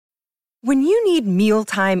When you need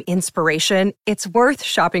mealtime inspiration, it's worth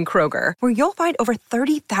shopping Kroger, where you'll find over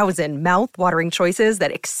 30,000 mouth-watering choices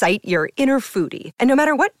that excite your inner foodie. And no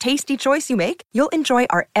matter what tasty choice you make, you'll enjoy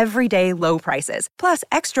our everyday low prices, plus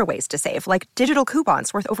extra ways to save, like digital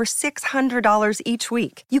coupons worth over $600 each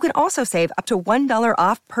week. You can also save up to $1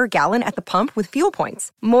 off per gallon at the pump with fuel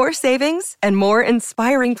points. More savings and more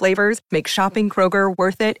inspiring flavors make shopping Kroger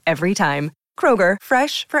worth it every time. Kroger,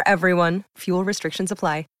 fresh for everyone. Fuel restrictions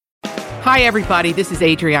apply. Hi, everybody. This is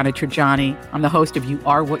Adriana Trajani. I'm the host of You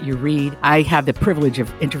Are What You Read. I have the privilege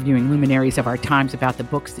of interviewing luminaries of our times about the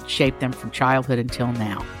books that shaped them from childhood until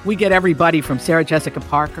now. We get everybody from Sarah Jessica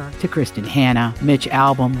Parker to Kristen Hanna, Mitch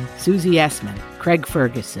Albom, Susie Essman, Craig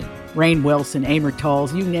Ferguson, Rainn Wilson, Amor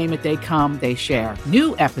Towles, you name it, they come, they share.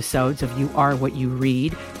 New episodes of You Are What You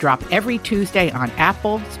Read drop every Tuesday on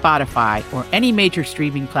Apple, Spotify, or any major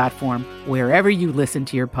streaming platform wherever you listen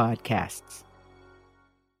to your podcasts.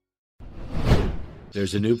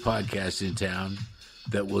 There's a new podcast in town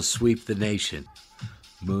that will sweep the nation.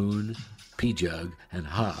 Moon, P-Jug, and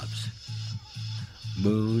Hobbs.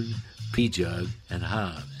 Moon, P-Jug, and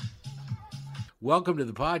Hobbs. Welcome to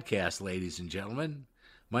the podcast, ladies and gentlemen.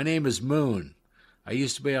 My name is Moon. I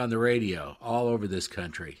used to be on the radio all over this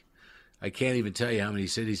country. I can't even tell you how many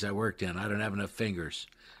cities I worked in. I don't have enough fingers.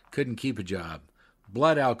 Couldn't keep a job.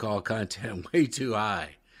 Blood alcohol content way too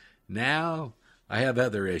high. Now, I have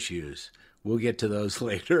other issues. We'll get to those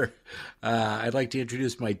later. I'd like to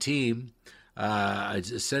introduce my team.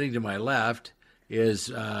 Sitting to my left is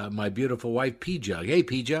my beautiful wife, P-Jug. Hey,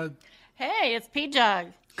 P-Jug. Hey, it's P-Jug.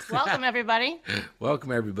 Welcome, everybody.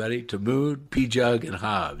 Welcome, everybody, to Moon, P-Jug, and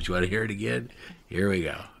Hobbs. You want to hear it again? Here we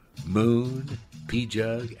go. Moon,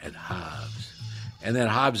 P-Jug, and Hobbs. And then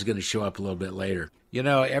Hobbs is going to show up a little bit later. You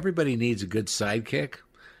know, everybody needs a good sidekick.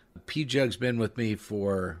 P-Jug's been with me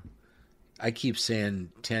for... I keep saying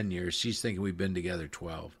 10 years. She's thinking we've been together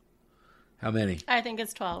 12. How many? I think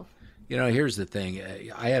it's 12. You know, here's the thing.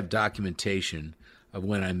 I have documentation of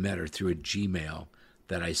when I met her through a Gmail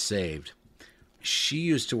that I saved. She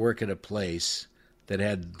used to work at a place that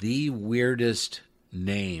had the weirdest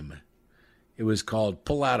name. It was called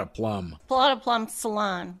Pull Out a Plum. Pull Out a Plum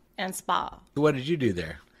Salon and Spa. What did you do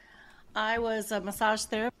there? I was a massage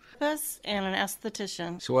therapist and an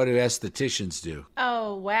esthetician. So what do estheticians do?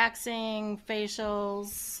 Oh, waxing,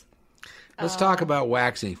 facials. Let's talk about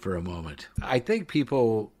waxing for a moment. I think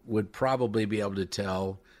people would probably be able to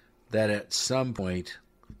tell that at some point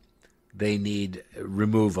they need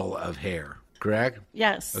removal of hair, correct?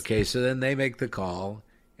 Yes. Okay, so then they make the call,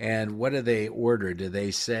 and what do they order? Do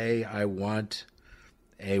they say, I want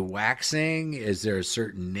a waxing? Is there a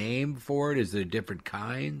certain name for it? Is there different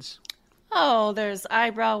kinds? Oh, there's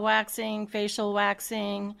eyebrow waxing, facial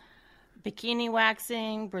waxing, bikini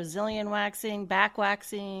waxing, Brazilian waxing, back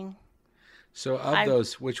waxing. So of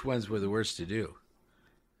those, which ones were the worst to do?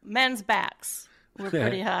 Men's backs were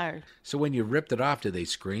pretty hard. So when you ripped it off, did they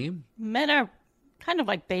scream? Men are kind of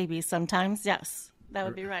like babies sometimes. Yes, that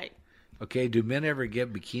would be right. Okay, do men ever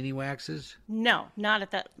get bikini waxes? No, not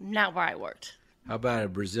where I worked. How about a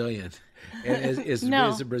Brazilian? And is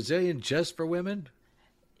a Brazilian just for women?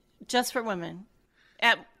 Just for women,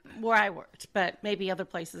 at where I worked, but maybe other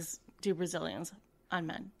places do Brazilians on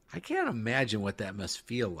men. I can't imagine what that must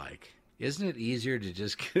feel like. Isn't it easier to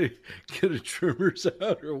just get a trimmers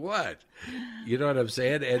out or what? You know what I'm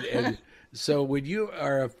saying? And so when you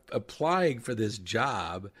are applying for this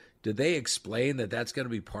job, did they explain that that's going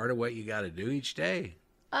to be part of what you got to do each day?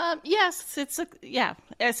 Yes,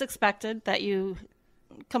 it's expected that you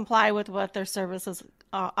comply with what their services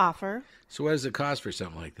offer. So what does it cost for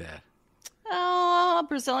something like that? Oh,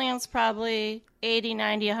 Brazilians probably $80,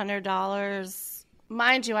 $90, $100.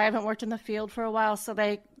 Mind you, I haven't worked in the field for a while, so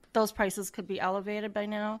those prices could be elevated by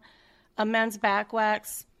now. A men's back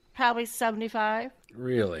wax, probably $75.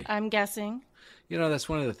 Really? I'm guessing. You know, that's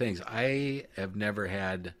one of the things. I have never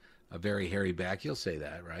had a very hairy back. You'll say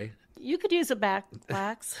that, right? You could use a back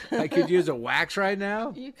wax. I could use a wax right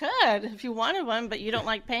now? You could if you wanted one, but you don't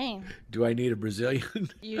like pain. Do I need a Brazilian?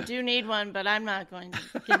 You do need one, but I'm not going to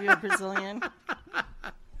give you a Brazilian.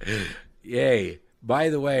 Yay. By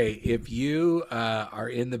the way, if you are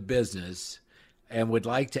in the business and would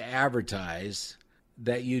like to advertise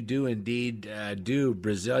that you do indeed do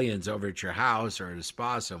Brazilians over at your house or at a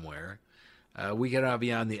spa somewhere, we can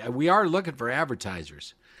be on the... We are looking for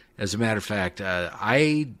advertisers. As a matter of fact,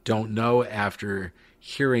 I don't know after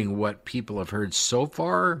hearing what people have heard so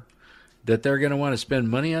far that they're going to want to spend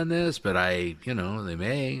money on this, but they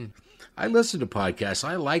may. I listen to podcasts.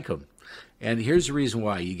 I like them. And here's the reason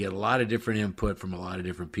why. You get a lot of different input from a lot of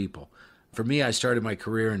different people. For me, I started my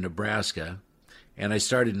career in Nebraska, And I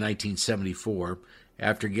started in 1974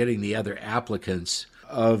 after getting the other applicants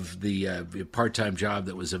of the part-time job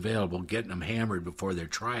that was available, getting them hammered before their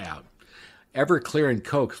tryout. Everclear and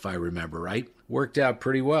Coke, if I remember right, worked out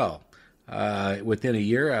pretty well. Within a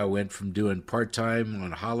year, I went from doing part-time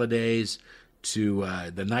on holidays to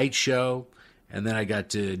the night show, and then I got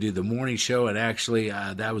to do the morning show, and actually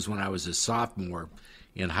that was when I was a sophomore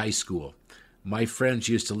in high school. My friends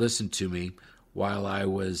used to listen to me while I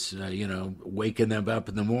was, waking them up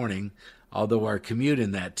in the morning, although our commute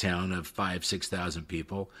in that town of 6,000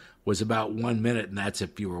 people was about 1 minute, and that's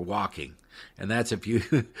if you were walking. And that's if you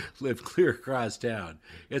live clear across town.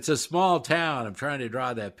 It's a small town. I'm trying to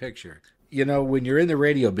draw that picture. When you're in the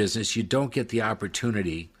radio business, you don't get the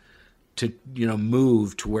opportunity to,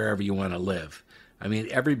 move to wherever you want to live. I mean,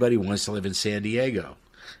 everybody wants to live in San Diego.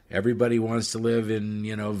 Everybody wants to live in,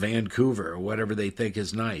 Vancouver or whatever they think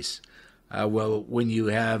is nice. Well, when you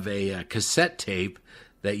have a cassette tape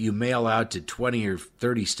that you mail out to 20 or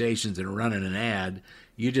 30 stations and running an ad,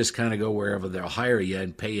 you just kind of go wherever they'll hire you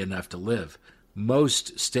and pay you enough to live.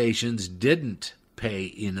 Most stations didn't pay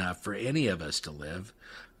enough for any of us to live.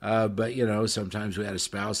 But, sometimes we had a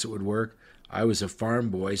spouse that would work. I was a farm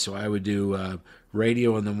boy, so I would do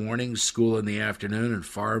radio in the morning, school in the afternoon, and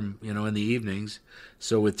farm, in the evenings.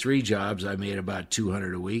 So with 3 jobs, I made about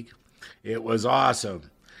 $200 a week. It was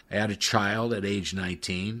awesome. I had a child at age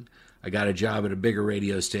 19. I got a job at a bigger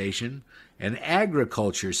radio station, an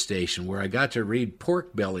agriculture station where I got to read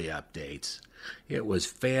pork belly updates. It was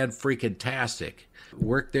fan-freaking-tastic.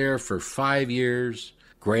 Worked there for 5 years,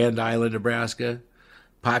 Grand Island, Nebraska,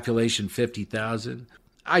 population 50,000.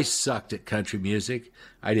 I sucked at country music.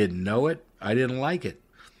 I didn't know it. I didn't like it.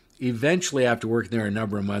 Eventually, after working there a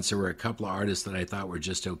number of months, there were a couple of artists that I thought were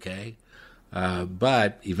just okay.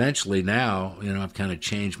 But eventually now, I've kind of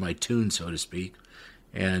changed my tune, so to speak.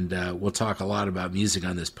 And we'll talk a lot about music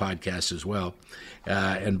on this podcast as well.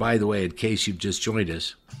 And by the way, in case you've just joined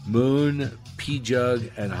us, Moon,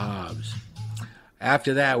 P-Jug, and Hobbs.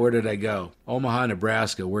 After that, where did I go? Omaha,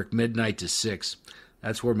 Nebraska, worked midnight to 6.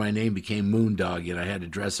 That's where my name became Moondog, and I had to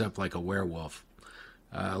dress up like a werewolf.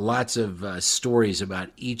 Lots of stories about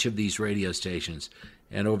each of these radio stations.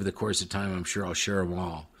 And over the course of time, I'm sure I'll share them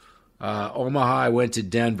all. Omaha, I went to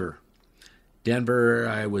Denver. Denver,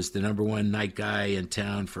 I was the number 1 night guy in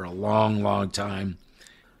town for a long, long time.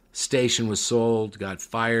 Station was sold, got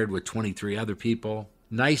fired with 23 other people.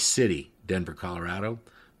 Nice city, Denver, Colorado.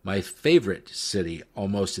 My favorite city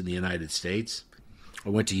almost in the United States. I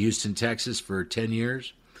went to Houston, Texas for 10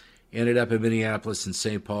 years. Ended up in Minneapolis and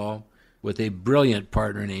St. Paul with a brilliant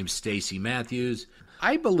partner named Stacy Matthews.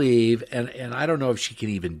 I believe, and I don't know if she can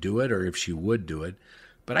even do it or if she would do it,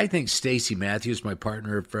 but I think Stacy Matthews, my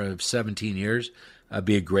partner for 17 years,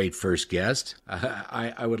 be a great first guest.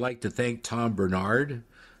 I would like to thank Tom Bernard.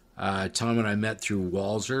 Tom and I met through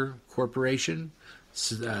Walser Corporation.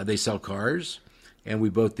 They sell cars, and we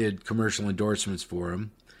both did commercial endorsements for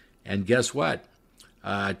him. And guess what?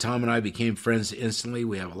 Tom and I became friends instantly.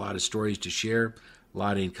 We have a lot of stories to share, a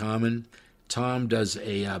lot in common. Tom does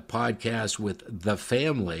a podcast with The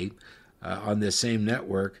Family on this same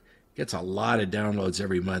network. Gets a lot of downloads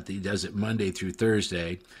every month. He does it Monday through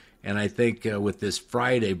Thursday. And I think with this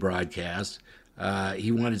Friday broadcast,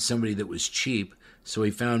 he wanted somebody that was cheap, so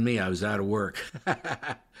he found me. I was out of work.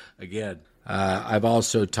 Again, I've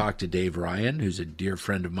also talked to Dave Ryan, who's a dear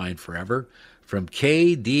friend of mine forever, from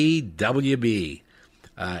KDWB.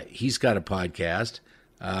 He's got a podcast,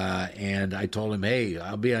 and I told him, hey,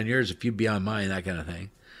 I'll be on yours if you be on mine, that kind of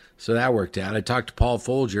thing. So that worked out. I talked to Paul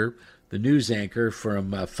Folger, the news anchor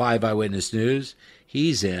from 5 Eyewitness News.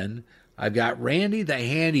 He's in. I've got Randy the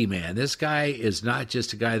Handyman. This guy is not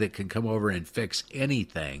just a guy that can come over and fix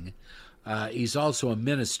anything. He's also a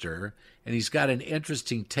minister, and he's got an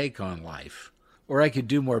interesting take on life. Or I could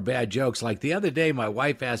do more bad jokes. Like the other day, my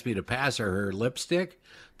wife asked me to pass her lipstick,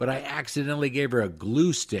 but I accidentally gave her a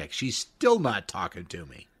glue stick. She's still not talking to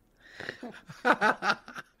me. I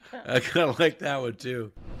kind of like that one,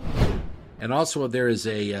 too. And also there is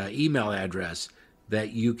a email address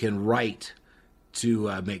that you can write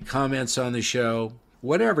to make comments on the show,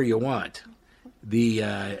 whatever you want. The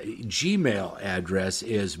Gmail address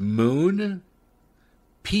is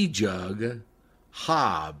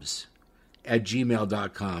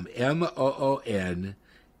moonpjughobbs@gmail.com.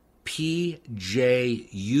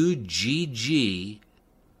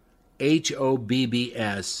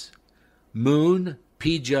 MoonPjugghObbs, Moon,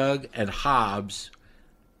 P-Jug, and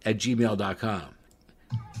Hobbs@gmail.com.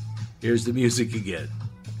 Here's the music again.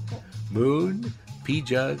 Moon,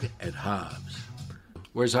 P-Jug, and Hobbs.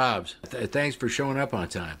 Where's Hobbs? Thanks for showing up on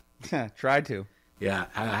time. Tried to. Yeah.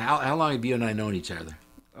 How long have you and I known each other?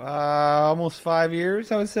 Almost 5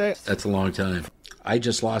 years, I would say. That's a long time. I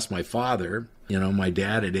just lost my father. My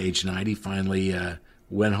dad at age 90 finally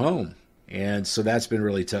went home. And so that's been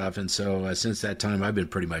really tough. And so since that time, I've been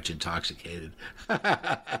pretty much intoxicated.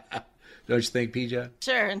 Don't you think, PJ?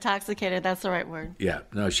 Sure, intoxicated. That's the right word. Yeah.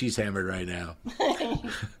 No, she's hammered right now.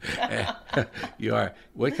 You are.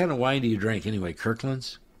 What kind of wine do you drink anyway?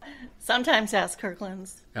 Kirkland's? Sometimes ask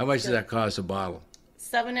Kirkland's. How much does that cost a bottle?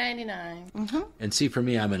 $7.99. Mm-hmm. And see, for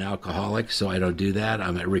me, I'm an alcoholic, so I don't do that.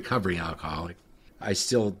 I'm a recovering alcoholic. I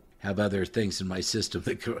still have other things in my system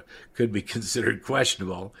that could be considered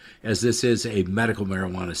questionable, as this is a medical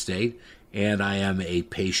marijuana state, and I am a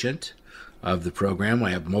patient of the program. I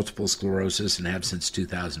have multiple sclerosis and have since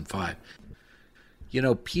 2005.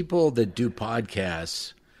 People that do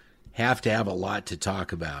podcasts have to have a lot to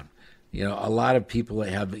talk about. A lot of people that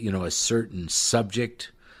have, a certain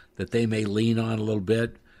subject that they may lean on a little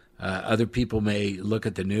bit. Other people may look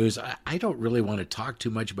at the news. I don't really want to talk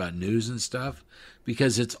too much about news and stuff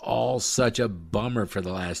because it's all such a bummer for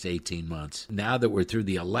the last 18 months. Now that we're through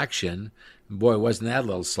the election, boy, wasn't that a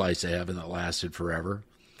little slice of heaven that lasted forever.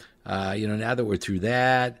 Now that we're through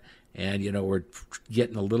that and, we're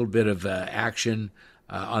getting a little bit of action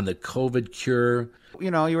on the COVID cure.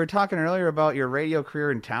 You were talking earlier about your radio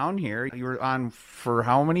career in town here. You were on for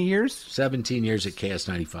how many years? 17 years at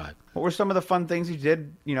KS95. What were some of the fun things you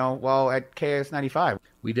did, while at KS95?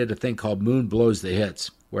 We did a thing called Moon Blows the Hits,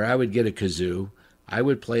 where I would get a kazoo, I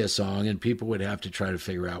would play a song, and people would have to try to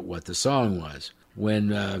figure out what the song was.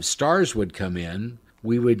 When stars would come in,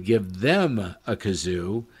 we would give them a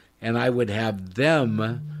kazoo, and I would have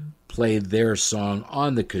them play their song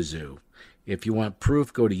on the kazoo. If you want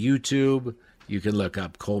proof, go to YouTube. You can look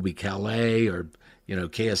up Colby Calais or,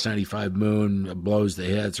 KS95 Moon Blows the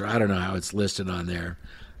Hits, or I don't know how it's listed on there.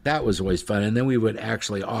 That was always fun. And then we would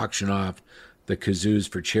actually auction off the kazoos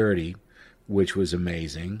for charity, which was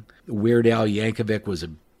amazing. Weird Al Yankovic was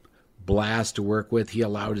a blast to work with. He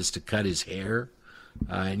allowed us to cut his hair,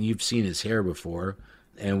 and you've seen his hair before.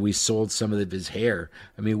 And we sold some of his hair.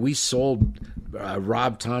 I mean, we sold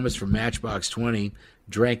Rob Thomas from Matchbox 20,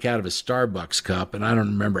 drank out of a Starbucks cup, and I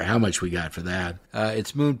don't remember how much we got for that.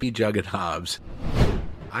 It's Moon, P. Jug, and Hobbs.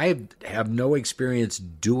 I have no experience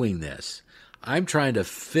doing this. I'm trying to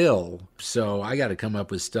fill, so I got to come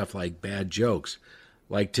up with stuff like bad jokes.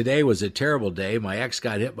 Like today was a terrible day. My ex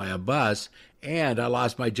got hit by a bus, and I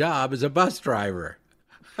lost my job as a bus driver.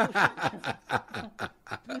 How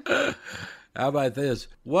about this?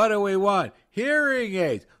 What do we want? Hearing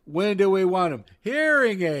aids. When do we want them?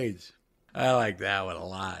 Hearing aids. I like that one a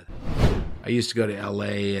lot. I used to go to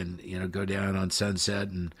L.A. and, go down on Sunset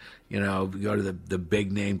and, go to the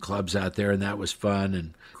big name clubs out there, and that was fun.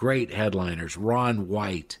 And great headliners. Ron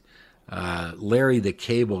White, Larry the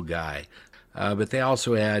Cable Guy. But they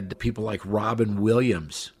also had people like Robin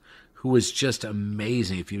Williams, who was just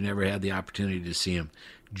amazing if you've never had the opportunity to see him.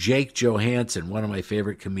 Jake Johansson, one of my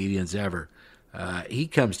favorite comedians ever. He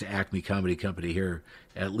comes to Acme Comedy Company here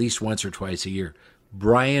at least once or twice a year.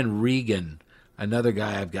 Brian Regan, another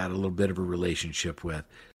guy I've got a little bit of a relationship with.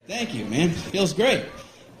 Thank you, man. Feels great.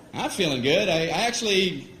 I'm feeling good. I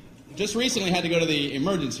actually just recently had to go to the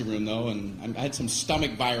emergency room, though, and I had some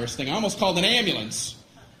stomach virus thing. I almost called an ambulance.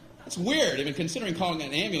 That's weird, even considering calling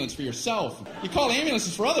an ambulance for yourself. You call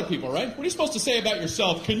ambulances for other people, right? What are you supposed to say about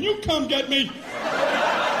yourself? Can you come get me?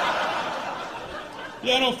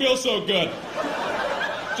 Yeah, I don't feel so good.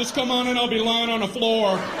 Just come on in, I'll be lying on the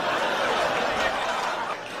floor.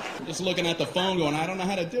 Just looking at the phone going, I don't know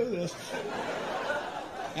how to do this.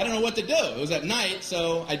 I don't know what to do. It was at night,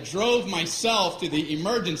 so I drove myself to the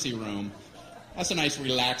emergency room. That's a nice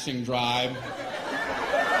relaxing drive.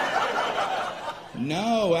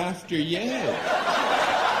 No, after you.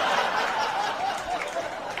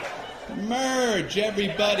 Merge,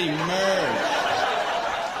 everybody merge.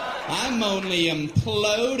 I'm only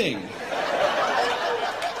imploding.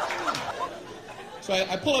 So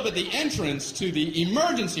I pull up at the entrance to the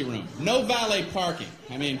emergency room. No valet parking.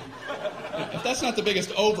 I mean, if that's not the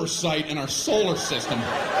biggest oversight in our solar system.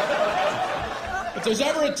 If there's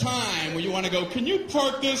ever a time where you want to go, can you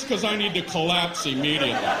park this because I need to collapse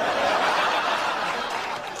immediately?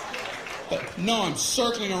 But no, I'm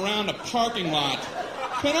circling around a parking lot.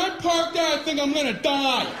 Can I park there? I think I'm going to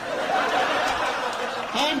die.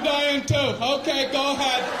 I'm dying too. Okay, go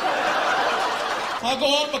ahead. I'll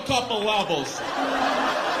go up a couple levels.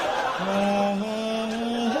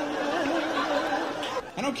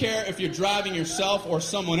 I don't care if you're driving yourself or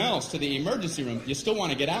someone else to the emergency room. You still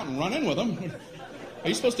want to get out and run in with them. Are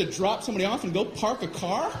you supposed to drop somebody off and go park a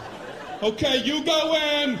car? Okay, you go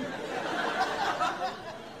in.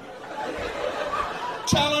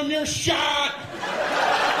 Tell them you're shot.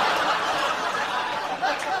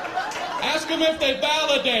 Ask them if they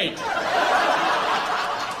validate.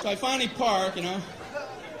 So I finally park,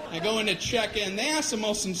 I go in to check in. They ask the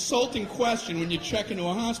most insulting question when you check into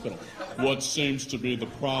a hospital. What seems to be the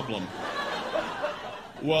problem?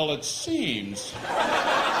 Well, it seems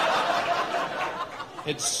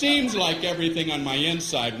like everything on my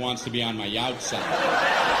inside wants to be on my outside.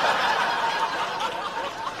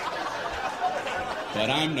 But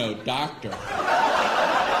I'm no doctor.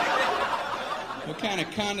 What kind of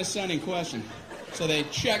condescending question? So they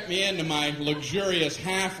check me into my luxurious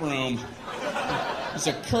half room. There's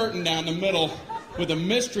a curtain down the middle with a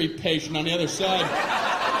mystery patient on the other side.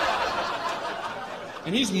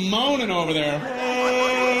 And he's moaning over there.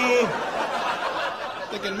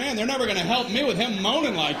 Thinking, man, they're never going to help me with him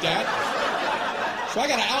moaning like that. So I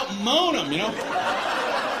got to out-moan him,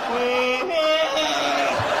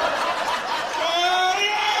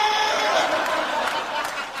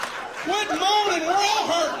 Quit moaning, we're all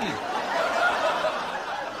hurting.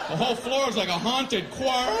 The whole floor is like a haunted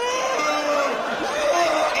choir.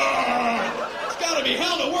 It's got to be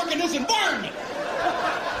hell to work in this environment.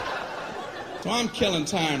 So I'm killing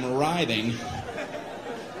time writhing.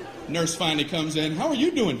 Nurse finally comes in. How are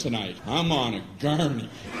you doing tonight? I'm on a gurney.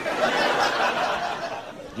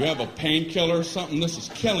 You have a painkiller or something? This is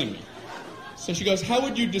killing me. So she goes, how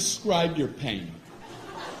would you describe your pain?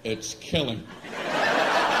 It's killing me.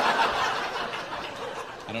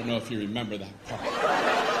 I don't know if you remember that part.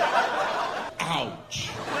 Ouch.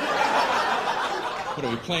 What,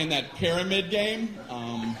 are we playing that pyramid game?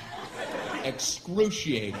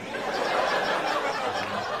 Excruciating.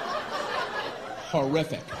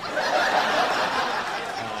 Horrific.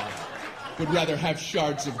 Would rather have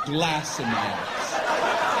shards of glass in my eyes.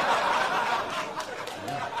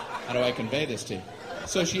 How do I convey this to you?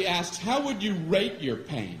 So she asks, how would you rate your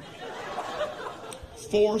pain?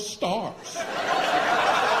 4 stars.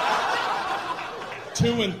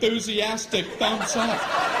 2 enthusiastic thumbs up.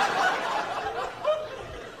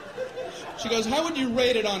 She goes, how would you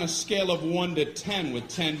rate it on a scale of 1 to 10, with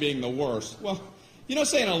 10 being the worst? Well,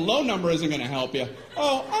 saying a low number isn't going to help you.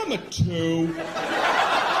 Oh, I'm a 2.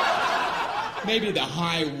 Maybe the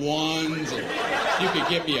high 1s. And you could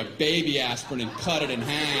get me a baby aspirin and cut it in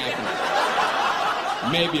half.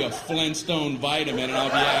 And maybe a Flintstone vitamin and I'll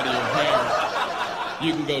be out of your hair.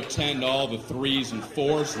 You can go 10 to all the 3s and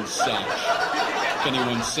 4s and such. If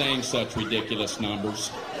anyone's saying such ridiculous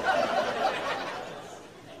numbers.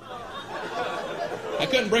 I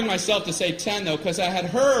couldn't bring myself to say 10, though, because I had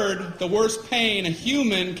heard the worst pain a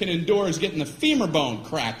human can endure is getting the femur bone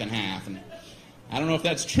cracked in half. And I don't know if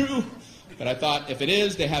that's true, but I thought if it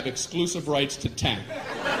is, they have exclusive rights to 10.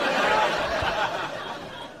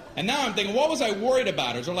 And now I'm thinking, what was I worried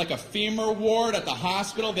about? Is there like a femur ward at the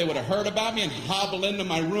hospital? They would have heard about me and hobble into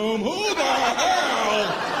my room. Who the hell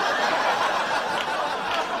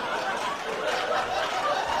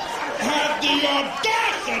had the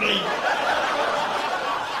audacity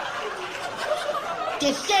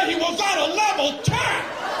to say he was at a level 10?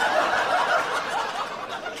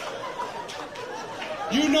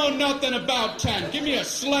 You know nothing about 10. Give me a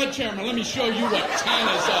sledgehammer. Let me show you what 10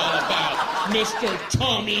 is all about, Mr.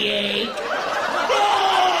 Tommy A. No!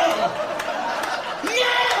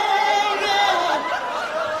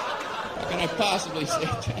 How can I possibly say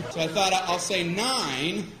 10? So I thought I'll say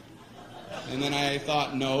 9. And then I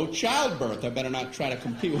thought, no, childbirth. I better not try to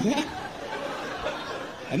compete with that.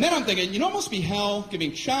 And then I'm thinking, it must be hell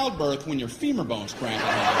giving childbirth when your femur bone's cramped.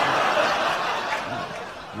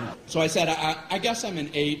 So I said, I guess I'm an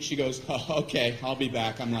 8. She goes, oh, okay, I'll be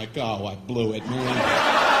back. I'm like, oh, I blew it, man.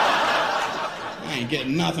 I ain't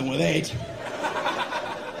getting nothing with 8.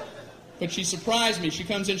 But she surprised me. She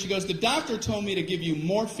comes in, she goes, the doctor told me to give you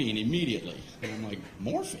morphine immediately. And I'm like,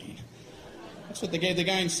 morphine? That's what they gave the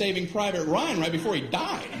guy in Saving Private Ryan right before he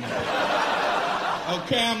died.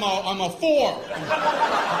 Okay, I'm a 4.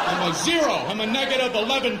 I'm a 0. I'm a negative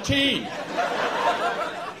 11-teen.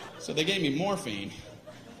 So they gave me morphine.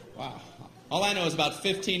 Wow. All I know is about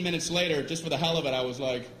 15 minutes later, just for the hell of it, I was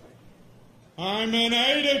like, I'm an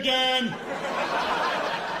 8 again.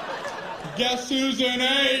 Guess who's an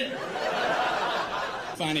 8?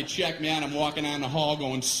 Finally checked me out. I'm walking down the hall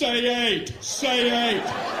going, say 8, say 8,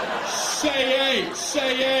 say 8,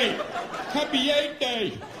 say 8. Happy 8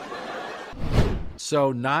 day.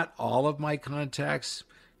 So not all of my contacts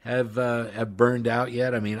have burned out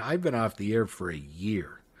yet. I mean, I've been off the air for a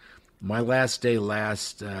year. My last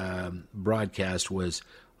broadcast was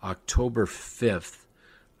October 5th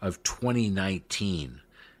of 2019.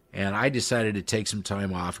 And I decided to take some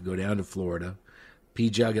time off and go down to Florida,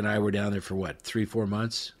 P-Jug and I were down there for what, 3-4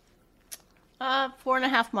 months?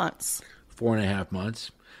 4.5 months. 4.5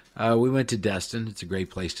 months. We went to Destin. It's a great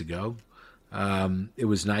place to go. It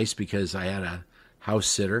was nice because I had a house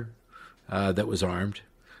sitter that was armed,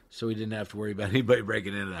 so we didn't have to worry about anybody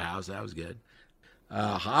breaking into the house. That was good.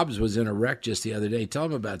 Hobbs was in a wreck just the other day. Tell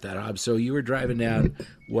him about that, Hobbs. So you were driving down,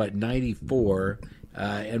 94,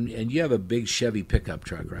 and you have a big Chevy pickup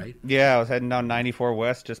truck, right? Yeah, I was heading down 94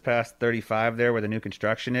 West, just past 35 there where the new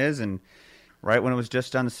construction is, and right when it was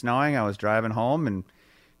just done snowing, I was driving home and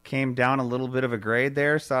came down a little bit of a grade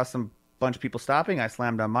there, saw some bunch of people stopping. I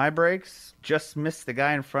slammed on my brakes, just missed the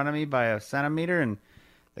guy in front of me by a centimeter, and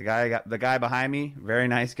the guy behind me, very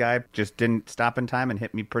nice guy, just didn't stop in time and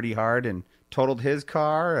hit me pretty hard and totaled his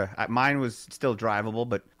car. Mine was still drivable,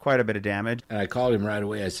 but quite a bit of damage. And I called him right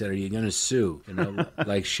away. I said, "Are you going to sue?"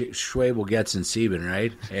 Like Schwabel gets in Sieben,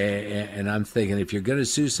 right? And I'm thinking, if you're going to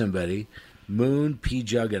sue somebody, Moon,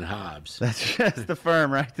 P-Jug, and Hobbs. That's the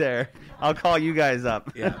firm right there. I'll call you guys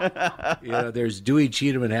up. Yeah. There's Dewey,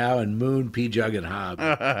 Cheatham, and Howe, and Moon, P-Jug, and Hobbs.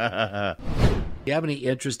 You have any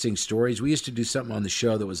interesting stories? We used to do something on the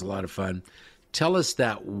show that was a lot of fun. Tell us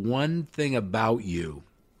that one thing about you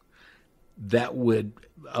that would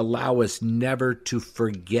allow us never to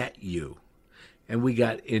forget you. And we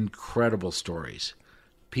got incredible stories.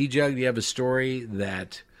 P-Jug, do you have a story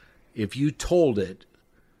that if you told it,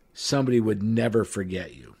 somebody would never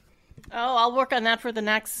forget you? Oh, I'll work on that for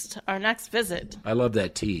our next visit. I love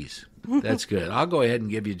that tease. That's good. I'll go ahead and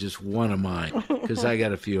give you just one of mine because I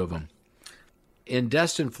got a few of them. In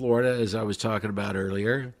Destin, Florida, as I was talking about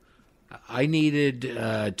earlier, I needed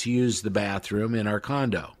to use the bathroom in our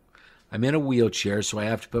condo. I'm in a wheelchair, so I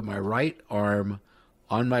have to put my right arm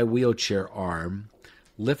on my wheelchair arm,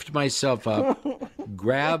 lift myself up,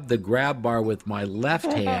 grab the grab bar with my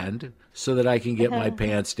left hand so that I can get my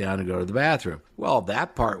pants down and go to the bathroom. Well,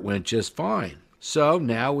 that part went just fine. So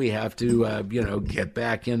now we have to, get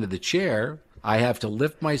back into the chair. I have to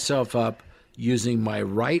lift myself up using my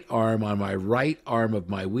right arm on my right arm of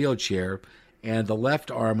my wheelchair and the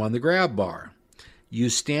left arm on the grab bar. You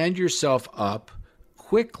stand yourself up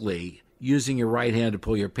quickly using your right hand to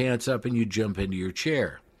pull your pants up, and you jump into your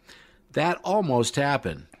chair. That almost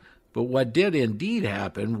happened. But what did indeed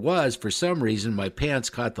happen was, for some reason, my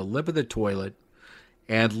pants caught the lip of the toilet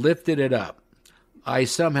and lifted it up. I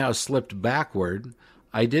somehow slipped backward.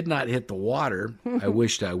 I did not hit the water. I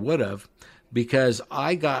wished I would have, because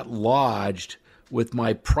I got lodged with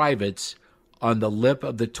my privates on the lip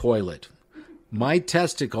of the toilet. My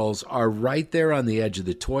testicles are right there on the edge of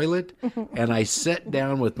the toilet, and I sat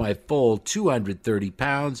down with my full 230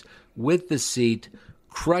 pounds with the seat,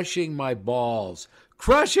 crushing my balls.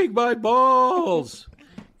 Crushing my balls!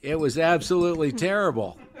 It was absolutely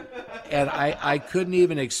terrible. And I couldn't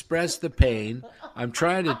even express the pain. I'm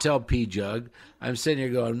trying to tell P-Jug. I'm sitting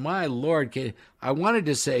here going, my Lord, I wanted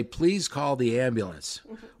to say, please call the ambulance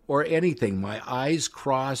or anything. My eyes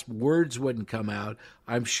crossed, words wouldn't come out.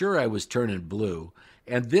 I'm sure I was turning blue.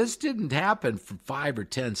 And this didn't happen for 5 or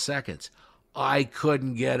 10 seconds. I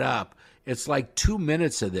couldn't get up. It's like 2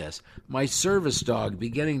 minutes of this. My service dog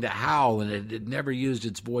beginning to howl, and it had never used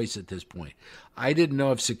its voice at this point. I didn't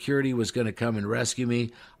know if security was going to come and rescue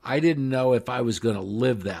me. I didn't know if I was going to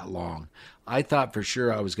live that long. I thought for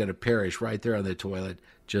sure I was going to perish right there on the toilet,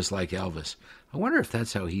 just like Elvis. I wonder if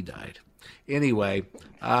that's how he died. Anyway,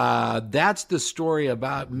 that's the story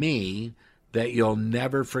about me that you'll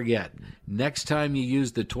never forget. Next time you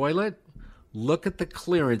use the toilet, look at the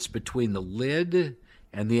clearance between the lid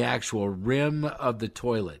and the actual rim of the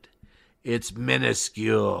toilet. It's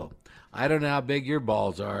minuscule. I don't know how big your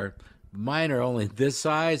balls are. Mine are only this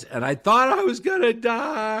size, and I thought I was going to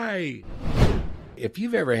die. If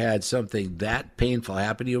you've ever had something that painful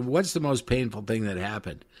happen to you, what's the most painful thing that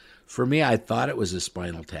happened? For me, I thought it was a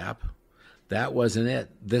spinal tap. That wasn't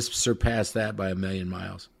it. This surpassed that by a million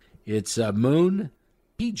miles. It's Moon,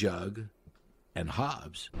 P-Jug, and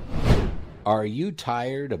Hobbs. Are you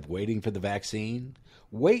tired of waiting for the vaccine?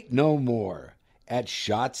 Wait no more. At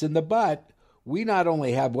Shots in the Butt, we not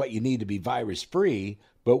only have what you need to be virus-free,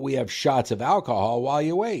 but we have shots of alcohol while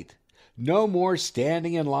you wait. No more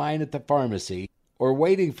standing in line at the pharmacy or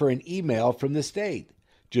waiting for an email from the state.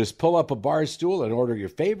 Just pull up a bar stool and order your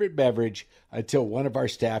favorite beverage until one of our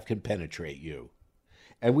staff can penetrate you.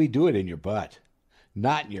 And we do it in your butt,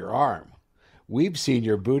 not in your arm. We've seen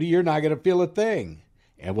your booty, you're not going to feel a thing.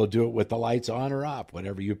 And we'll do it with the lights on or off,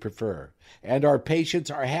 whatever you prefer. And our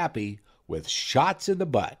patients are happy with Shots in the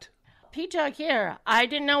Butt. P-Jug here. I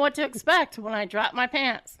didn't know what to expect when I dropped my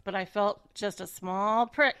pants, but I felt just a small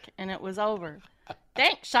prick and it was over.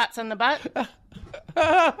 Thanks, Shots in the Butt.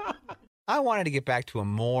 I wanted to get back to a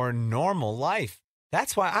more normal life.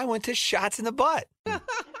 That's why I went to Shots in the Butt.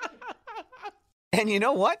 And you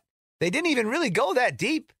know what? They didn't even really go that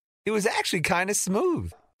deep. It was actually kind of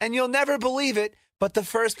smooth. And you'll never believe it, but the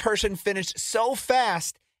first person finished so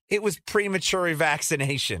fast, it was premature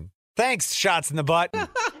vaccination. Thanks, Shots in the Butt.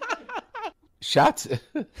 Shots.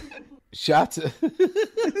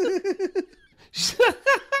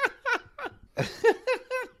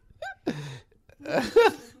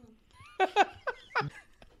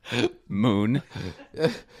 Moon.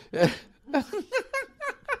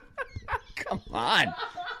 Come on.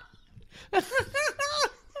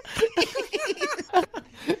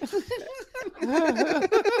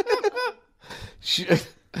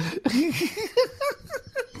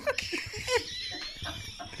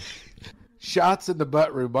 Shots in the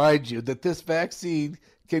butt remind you that this vaccine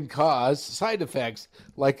can cause side effects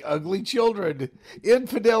like ugly children,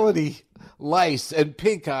 infidelity, lice, and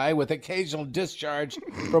pink eye with occasional discharge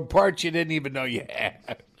from parts you didn't even know you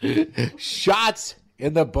had.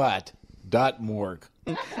 Shotsinthebutt.org.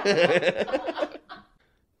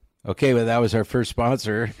 Okay, well, that was our first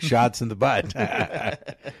sponsor, Shots in the Butt. I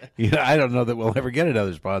don't know that we'll ever get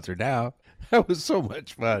another sponsor now. That was so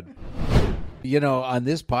much fun. On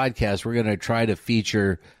this podcast, we're going to try to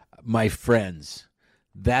feature my friends.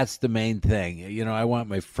 That's the main thing. I want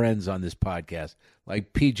my friends on this podcast,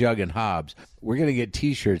 like P. Jug and Hobbs. We're going to get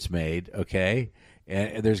T-shirts made, okay?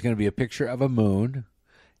 And there's going to be a picture of a moon.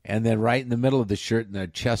 And then right in the middle of the shirt in the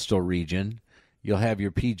chestal region, you'll have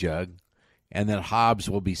your P. Jug. And then Hobbs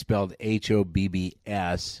will be spelled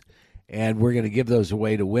Hobbs. And we're going to give those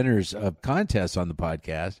away to winners of contests on the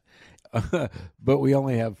podcast. But we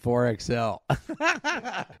only have 4XL.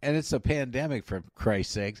 And it's a pandemic, for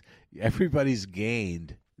Christ's sakes. Everybody's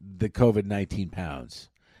gained the COVID-19 pounds.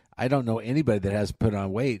 I don't know anybody that hasn't put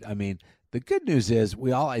on weight. I mean, the good news is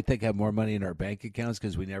we all, I think, have more money in our bank accounts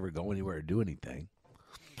because we never go anywhere or do anything.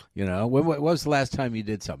 When was the last time you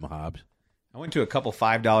did something, Hobbs? I went to a couple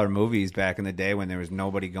 $5 movies back in the day when there was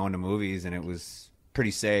nobody going to movies, and it was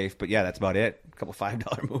pretty safe. But yeah, that's about it. A couple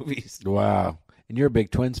 $5 movies. Wow. And you're a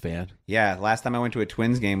big Twins fan. Yeah, last time I went to a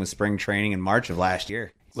Twins game was spring training in March of last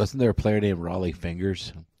year. Wasn't there a player named Raleigh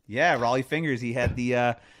Fingers? Yeah, Raleigh Fingers. He had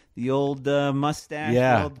the old mustache,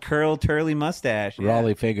 Yeah. the old curly mustache. Yeah.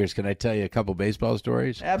 Raleigh Fingers. Can I tell you a couple baseball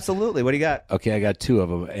stories? Absolutely. What do you got? Okay, I got two of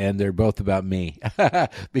them, and they're both about me.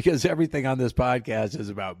 Because everything on this podcast is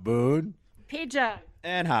about Moon. P-Jug.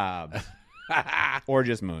 And Hobbs. Or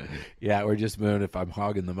just Moon. Yeah, or just Moon if I'm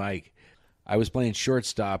hogging the mic. I was playing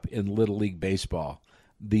shortstop in Little League Baseball.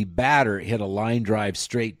 The batter hit a line drive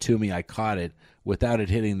straight to me. I caught it without it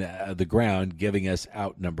hitting the ground, giving us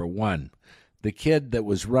out number one. The kid that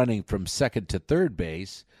was running from second to third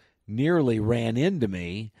base nearly ran into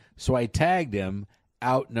me, so I tagged him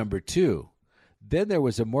out number two. Then there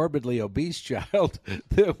was a morbidly obese child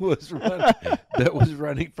that was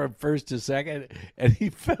running from first to second, and he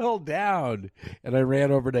fell down, and I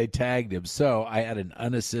ran over and I tagged him. So I had an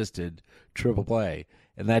unassisted triple play,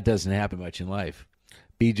 and that doesn't happen much in life.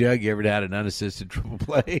 B-Jug, you ever had an unassisted triple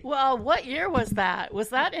play? Well, what year was that? Was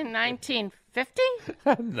that in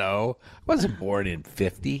 1950? No, I wasn't born in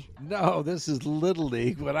 50. No, this is Little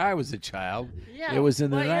League when I was a child. Yeah, it was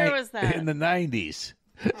in what year was that? in the 90s.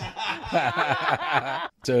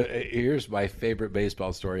 So here's my favorite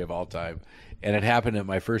baseball story of all time, and it happened at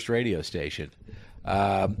my first radio station.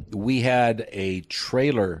 We had a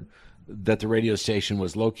trailer that the radio station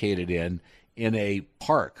was located in a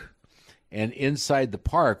park. And inside the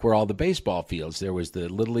park were all the baseball fields. There was the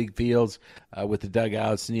Little League fields with the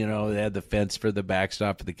dugouts, and, they had the fence for the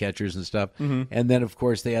backstop for the catchers and stuff. Mm-hmm. And then, of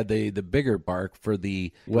course, they had the bigger park for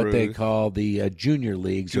what they call the junior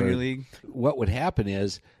leagues. Junior league. What would happen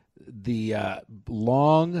is the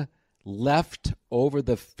long left over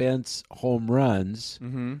the fence home runs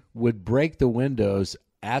would break the windows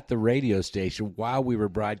at the radio station while we were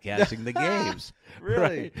broadcasting the games.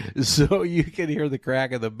 Really? Right? So you can hear the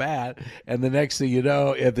crack of the bat, and the next thing you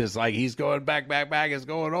know, if it's like he's going back, it's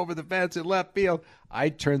going over the fence in left field,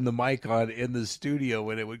 I'd turn the mic on in the studio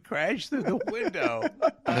when it would crash through the window.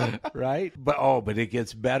 Right? But it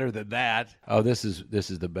gets better than that. Oh, this is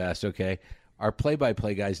the best, okay? Our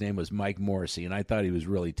play-by-play guy's name was Mike Morrissey, and I thought he was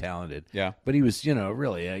really talented. Yeah. But he was,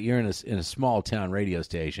 really, you're in a small-town radio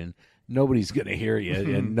station. Nobody's going to hear you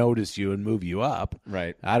and notice you and move you up.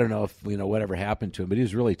 Right. I don't know if, whatever happened to him, but he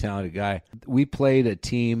was a really talented guy. We played a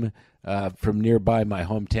team from nearby my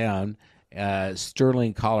hometown.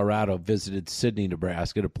 Sterling, Colorado visited Sydney,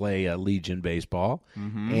 Nebraska to play Legion baseball.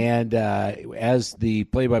 Mm-hmm. And as the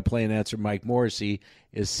play-by-play announcer, Mike Morrissey,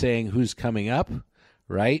 is saying who's coming up,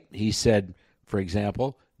 right? He said, for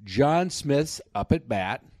example, John Smith's up at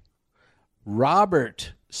bat.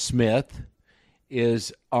 Robert Smith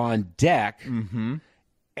is on deck. Mm-hmm.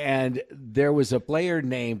 And there was a player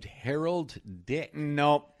named Harold Dick.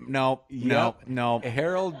 Nope.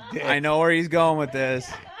 Harold Dick. I know where he's going with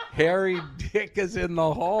this. Harry Dick is in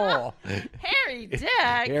the hole. Harry Dick?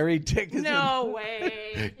 Harry Dick is No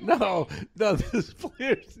way. No, this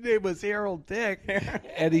player's name was Harold Dick,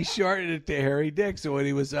 and he shortened it to Harry Dick, so when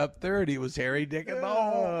he was up third, he was Harry Dick in the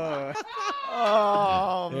hole.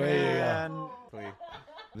 Oh, There you man.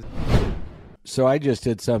 So I just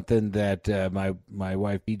did something that my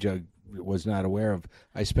wife, P-Jug, was not aware of.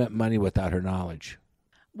 I spent money without her knowledge.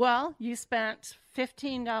 Well, you spent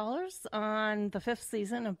 $15 on the 5th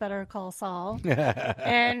season of Better Call Saul,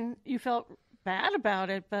 and you felt bad about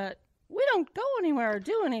it, but we don't go anywhere or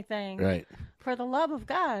do anything. Right. For the love of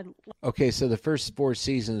God. Okay, so the first 4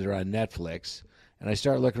 seasons are on Netflix, and I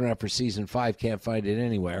start looking around for season 5, can't find it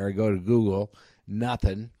anywhere. I go to Google,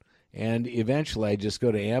 nothing, and eventually I just go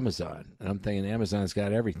to Amazon, and I'm thinking Amazon's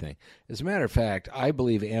got everything. As a matter of fact, I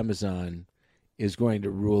believe Amazon is going to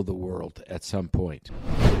rule the world at some point.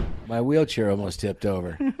 My wheelchair almost tipped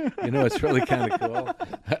over. You know, it's really kind of cool.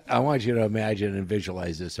 I want you to imagine and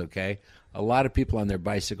visualize this, okay? A lot of people on their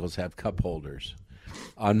bicycles have cup holders.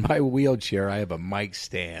 On my wheelchair, I have a mic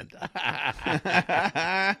stand.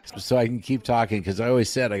 So I can keep talking, because I always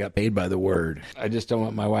said I got paid by the word. I just don't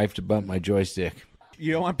want my wife to bump my joystick.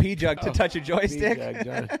 You don't want P-Jug to touch a joystick?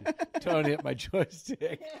 P-Jug, don't hit my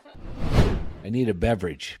joystick. I need a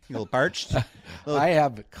beverage. A little parched? I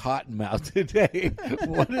have cottonmouth today.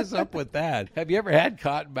 What is up with that? Have you ever had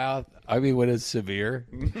cottonmouth? I mean, when it's severe,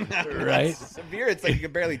 right? Severe, it's like you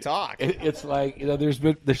can barely talk. It's like, you know, there's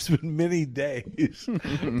been many days,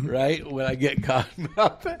 right, when I get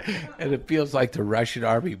cottonmouth, and it feels like the Russian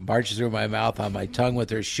army marches through my mouth on my tongue with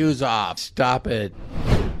their shoes off. Stop it.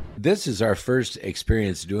 This is our first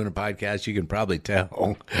experience doing a podcast, you can probably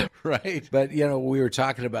tell, right? But, you know, we were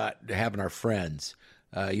talking about having our friends,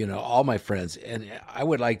 you know, all my friends, and I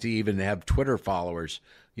would like to even have Twitter followers,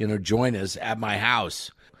 you know, join us at my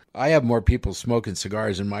house. I have more people smoking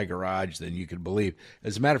cigars in my garage than you can believe.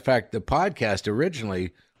 As a matter of fact, the podcast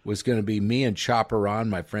originally was going to be me and Chopper Ron,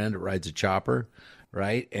 my friend that rides a chopper,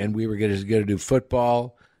 right? And we were going to do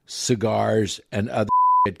football, cigars, and other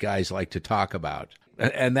shit guys like to talk about.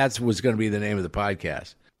 And that was going to be the name of the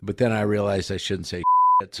podcast. But then I realized I shouldn't say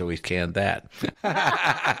shit, so we canned that.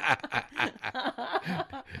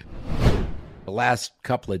 The last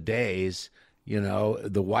couple of days, you know,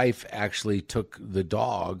 the wife actually took the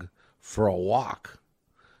dog for a walk,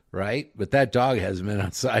 right? But that dog hasn't been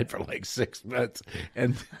outside for like 6 months.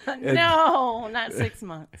 And No, not 6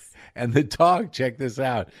 months. And the dog, check this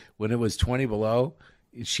out, when it was 20 below,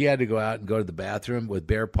 she had to go out and go to the bathroom with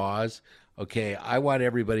bare paws. Okay, I want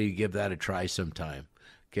everybody to give that a try sometime.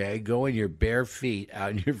 Okay, go in your bare feet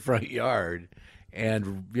out in your front yard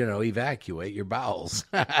and, you know, evacuate your bowels.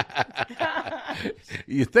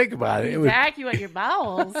 You think about it. Evacuate your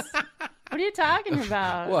bowels? What are you talking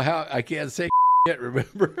about? Well, I can't say shit,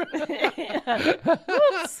 remember?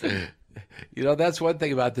 Oops. You know, that's one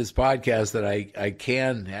thing about this podcast, that I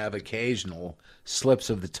can have occasional slips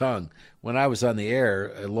of the tongue. When I was on the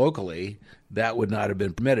air locally, that would not have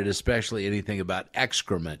been permitted, especially anything about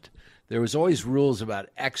excrement. There was always rules about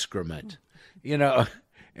excrement, you know,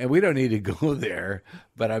 and we don't need to go there,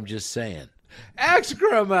 but I'm just saying.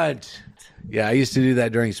 Excrement! Yeah, I used to do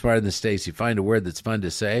that during Smarter Than Stacy. Find a word that's fun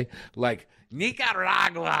to say, like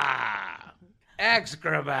Nicaragua.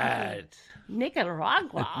 Excrement.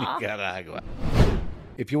 Nicaragua. Nicaragua.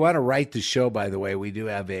 If you want to write the show, by the way, we do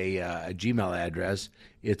have a Gmail address.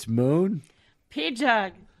 It's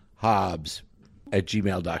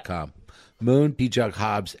moonpjughobbs@gmail.com.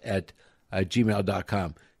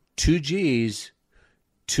 moonpjughobbs@gmail.com. 2 G's,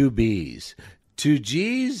 2 B's. 2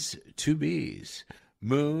 G's, 2 B's.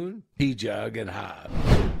 Moon, P-Jug, and Hobbs.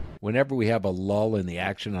 Whenever we have a lull in the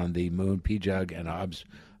action on the Moon, P-Jug, and Hobbs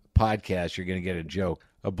podcast, you're going to get a joke.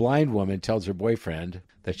 A blind woman tells her boyfriend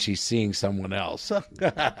that she's seeing someone else.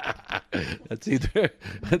 That's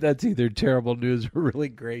either terrible news or really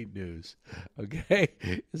great news. Okay?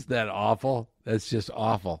 Isn't that awful? That's just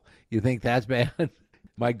awful. You think that's bad?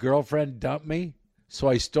 My girlfriend dumped me, so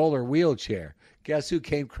I stole her wheelchair. Guess who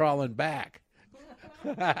came crawling back?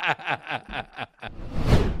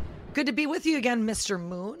 Good to be with you again, Mr.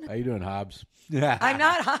 Moon. How you doing, Hobbs? I'm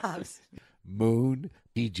not Hobbs. Moon,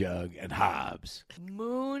 P-Jug, and Hobbs.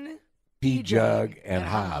 Moon, P-Jug, and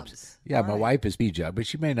Hobbs. Yeah, All my right. wife is P-Jug, but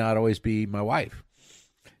she may not always be my wife.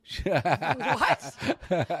 What?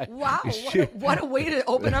 Wow. What a way to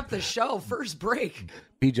open up the show. First break.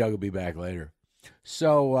 P-Jug will be back later.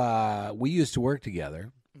 So we used to work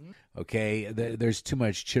together. Okay, there's too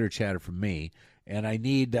much chitter chatter from me, and I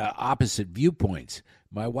need opposite viewpoints.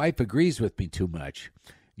 My wife agrees with me too much.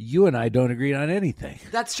 You and I don't agree on anything,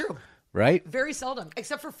 That's true. right? Very seldom,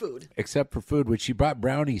 except for food. Except for food, which she brought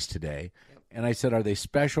brownies today. And I said, are they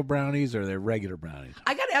special brownies or are they regular brownies?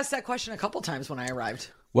 I got asked that question a couple times when I arrived.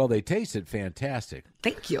 Well, they tasted fantastic,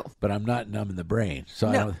 Thank you. but I'm not numb in the brain.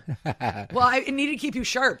 So No. I don't. Well, I needed to keep you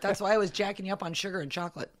sharp. That's why I was jacking you up on sugar and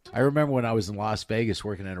chocolate. I remember when I was in Las Vegas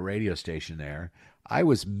working at a radio station there, I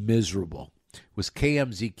was miserable. It was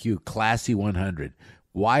KMZQ Classy 100.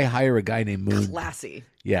 Why hire a guy named Moon? Classy.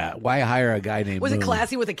 Yeah, why hire a guy named Was Moon? it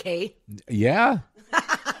classy with a K? Yeah.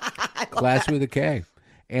 Classy with a K.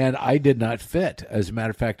 And I did not fit. As a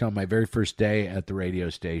matter of fact, on my very first day at the radio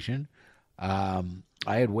station, I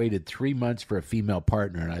had waited 3 months for a female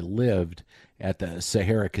partner, and I lived at the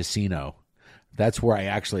Sahara Casino. That's where I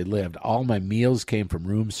actually lived. All my meals came from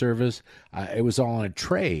room service. It was all on a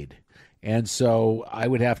trade. And so I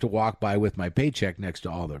would have to walk by with my paycheck next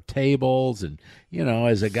to all the tables. And,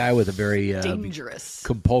 as a guy with a very Dangerous.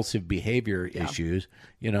 compulsive behavior issues,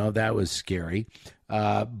 that was scary.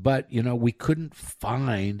 But, we couldn't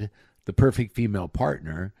find the perfect female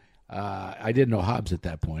partner. I didn't know Hobbs at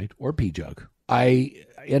that point, or P-Jug. I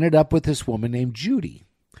ended up with this woman named Judy.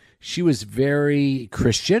 She was very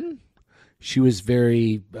Christian. She was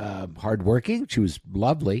very hardworking. She was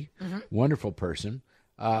lovely, wonderful person.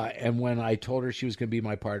 And when I told her she was going to be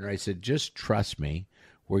my partner, I said, just trust me.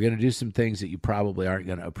 We're going to do some things that you probably aren't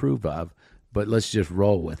going to approve of, but let's just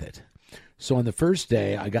roll with it. So on the first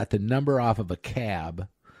day, I got the number off of a cab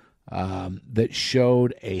that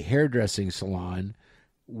showed a hairdressing salon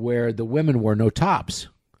where the women wore no tops.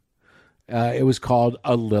 It was called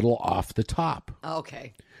A Little Off the Top.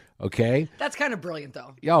 Okay. Okay? That's kind of brilliant,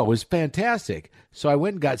 though. Yeah, it was fantastic. So I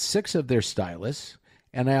went and got 6 of their stylists,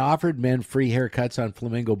 and I offered men free haircuts on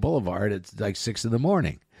Flamingo Boulevard at like 6 in the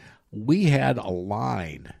morning. We had a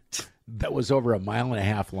line that was over 1.5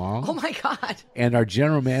 miles long. Oh, my God. And our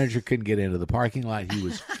general manager couldn't get into the parking lot. He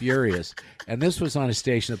was furious. And this was on a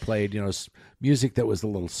station that played, music that was a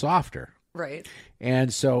little softer. Right.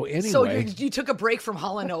 And so anyway, So you took a break from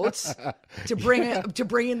Hall & Oates to bring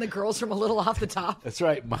in the girls from A Little Off the Top. That's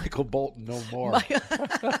right, Michael Bolton, no more.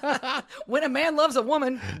 When a man loves a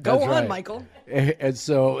woman, go That's on, right. Michael. And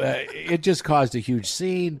so it just caused a huge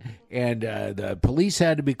scene, and the police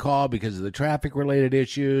had to be called because of the traffic-related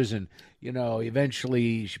issues, and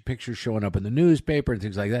eventually pictures showing up in the newspaper and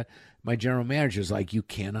things like that. My general manager was like, "You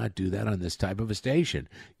cannot do that on this type of a station.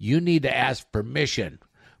 You need to ask permission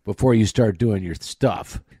before you start doing your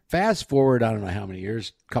stuff." Fast forward, I don't know how many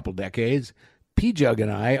years, a couple decades, P-Jug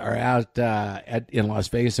and I are out in Las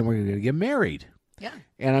Vegas, and we're going to get married. Yeah.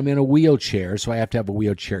 And I'm in a wheelchair, so I have to have a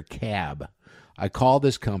wheelchair cab. I call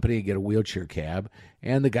this company and get a wheelchair cab,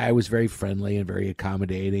 and the guy was very friendly and very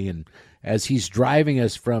accommodating. And as he's driving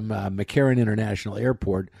us from McCarran International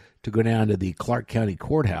Airport to go down to the Clark County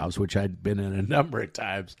Courthouse, which I'd been in a number of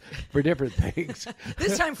times for different things.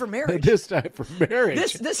 This time for marriage. This time for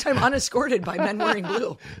marriage. This time unescorted by men wearing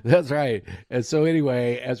blue. That's right. And so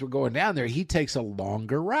anyway, as we're going down there, he takes a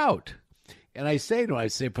longer route. And I say to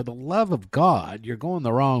him, for the love of God, you're going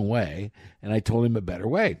the wrong way. And I told him a better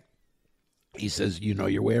way. He says, you know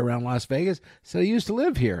your way around Las Vegas? I said, I used to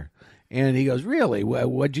live here. And he goes, really?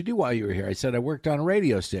 What'd you do while you were here? I said, I worked on a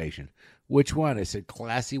radio station. Which one? I said,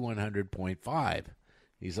 Classy 100.5.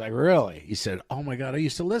 He's like, really? He said, oh, my God, I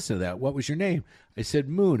used to listen to that. What was your name? I said,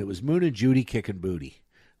 Moon. It was Moon and Judy kicking booty.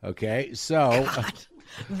 Okay, so... God,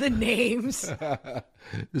 the names.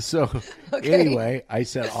 So anyway, I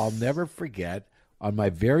said, I'll never forget, on my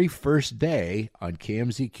very first day on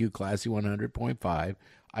KMZQ Classy 100.5,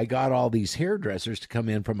 I got all these hairdressers to come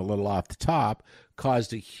in from A Little Off the Top,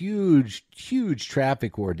 caused a huge, huge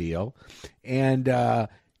traffic ordeal. And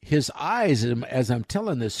his eyes, as I'm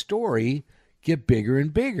telling this story, get bigger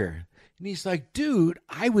and bigger. And he's like, dude,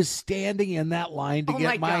 I was standing in that line to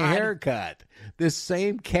get my haircut. This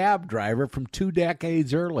same cab driver from 2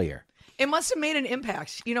 decades earlier. It must have made an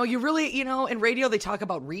impact. You really, in radio, they talk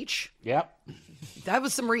about reach. Yep. That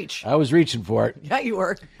was some reach. I was reaching for it. Yeah, you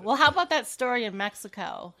were. Well, how about that story in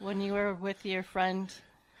Mexico when you were with your friend?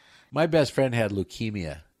 My best friend had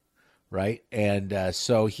leukemia, right? And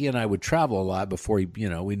so he and I would travel a lot before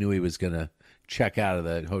we knew he was going to check out of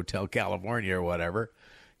the Hotel California or whatever.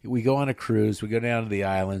 We go on a cruise. We go down to the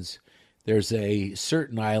islands. There's a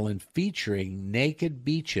certain island featuring naked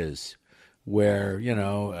beaches where,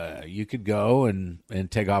 you could go and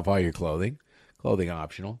take off all your clothing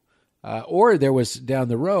optional. Or there was down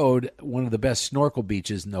the road one of the best snorkel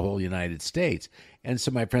beaches in the whole United States. And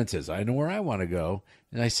so my friend says, I know where I want to go.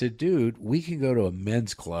 And I said, dude, we can go to a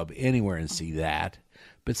men's club anywhere and see that.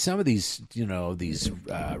 But some of these, these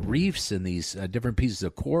reefs and these different pieces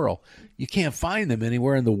of coral, you can't find them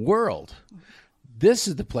anywhere in the world. This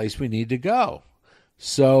is the place we need to go.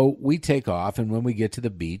 So we take off, and when we get to the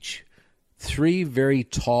beach, 3 very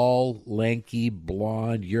tall, lanky,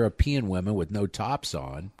 blonde European women with no tops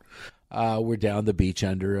on were down the beach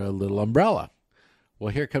under a little umbrella.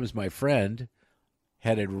 Well, here comes my friend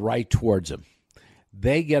headed right towards them.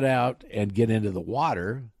 They get out and get into the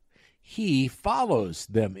water. He follows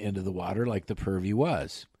them into the water like the perv he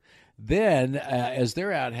was. Then, as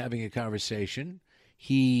they're out having a conversation,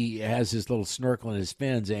 he has his little snorkel and his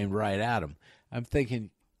fins aimed right at him. I'm thinking,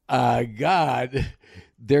 God,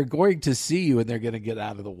 they're going to see you and they're going to get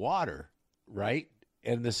out of the water, right?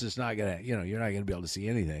 And this is not going to, you're not going to be able to see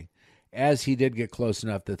anything. As he did get close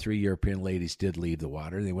enough, the 3 European ladies did leave the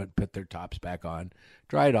water. They went and put their tops back on,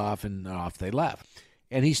 dried off, and off they left.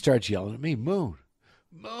 And he starts yelling at me, Moon,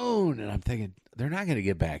 Moon. And I'm thinking, they're not going to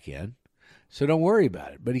get back in, so don't worry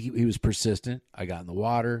about it. But he was persistent. I got in the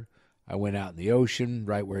water. I went out in the ocean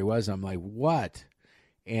right where he was. I'm like, what?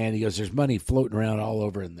 And he goes, there's money floating around all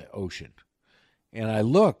over in the ocean. And I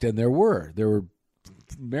looked, and there were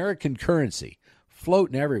American currency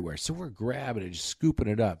floating everywhere. So we're grabbing it, just scooping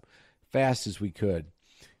it up fast as we could.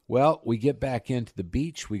 Well, we get back into the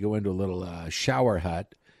beach. We go into a little shower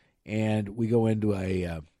hut, and we go into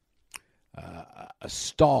a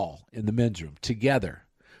stall in the men's room together,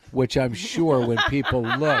 which I'm sure when people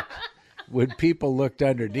looked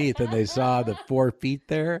underneath and they saw the 4 feet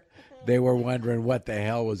there, they were wondering what the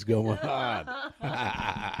hell was going on.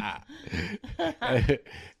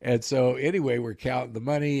 And so anyway, we're counting the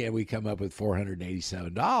money, and we come up with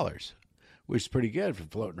 $487, which is pretty good for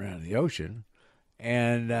floating around in the ocean.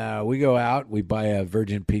 And we go out, we buy a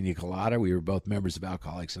virgin pina colada. We were both members of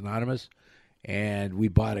Alcoholics Anonymous. And we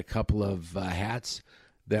bought a couple of hats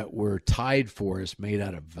that were tied for us, made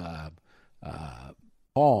out of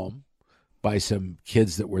palm, by some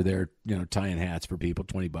kids that were there, tying hats for people,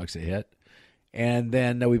 $20 a hit. And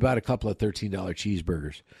then we bought a couple of $13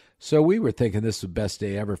 cheeseburgers. So we were thinking this was the best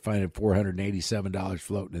day ever, finding $487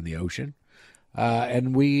 floating in the ocean.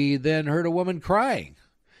 And we then heard a woman crying.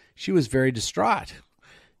 She was very distraught.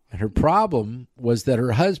 And her problem was that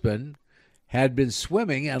her husband had been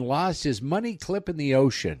swimming and lost his money clip in the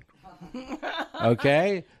ocean.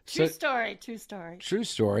 Okay? True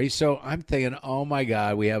story. So I'm thinking, oh, my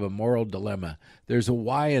God, we have a moral dilemma. There's a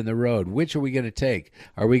Y in the road. Which are we going to take?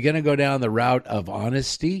 Are we going to go down the route of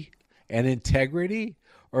honesty and integrity?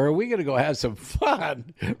 Or are we going to go have some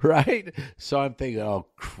fun, right? So I'm thinking, oh,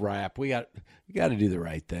 crap, we got to do the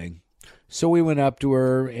right thing. So we went up to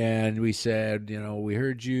her and we said, we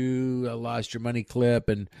heard you lost your money clip,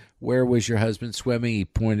 and where was your husband swimming?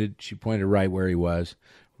 She pointed right where he was,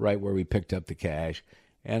 right where we picked up the cash.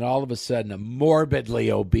 And all of a sudden, a morbidly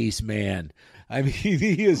obese man. I mean,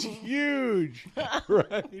 he is huge,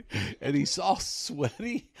 right? And he's all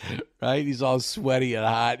sweaty, right? He's all sweaty and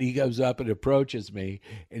hot. He comes up and approaches me,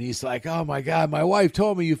 and he's like, oh, my God, my wife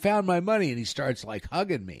told me you found my money. And he starts,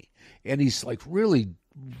 hugging me. And he's, really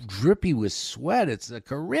drippy with sweat. It's the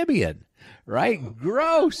Caribbean, right?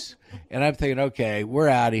 Gross. And I'm thinking, okay, we're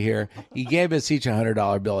out of here. He gave us each a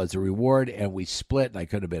 $100 bill as a reward, and we split, and I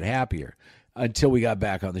couldn't have been happier until we got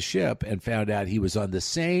back on the ship and found out he was on the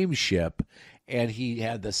same ship, and he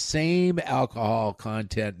had the same alcohol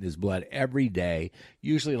content in his blood every day,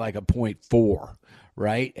 usually like a 0.4,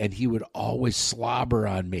 right? And he would always slobber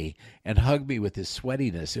on me and hug me with his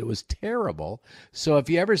sweatiness. It was terrible. So if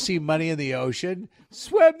you ever see money in the ocean,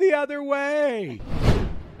 swim the other way.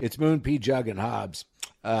 It's Moon, P. Jug, and Hobbs.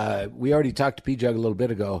 We already talked to P. Jug a little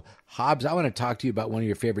bit ago. Hobbs, I want to talk to you about one of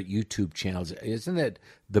your favorite YouTube channels. Isn't it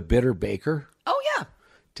The Bitter Baker? Oh, yeah.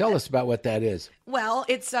 Tell us about what that is. Well,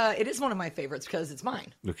 it is one of my favorites because it's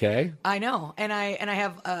mine. Okay. I know. And I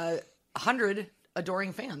have 100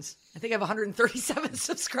 adoring fans. I think I have 137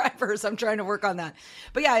 subscribers. I'm trying to work on that.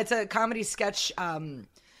 But yeah, it's a comedy sketch,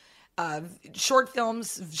 short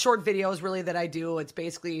films, short videos really that I do. It's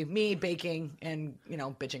basically me baking and,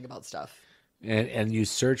 bitching about stuff. And you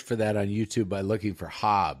search for that on YouTube by looking for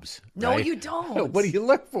Hobbs. No, right? you don't. What do you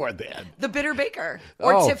look for then? The Bitter Baker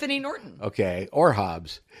or Tiffany Norton. Okay, or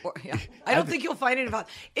Hobbs. Yeah. I don't think you'll find it about.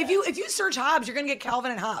 If you search Hobbs, you're gonna get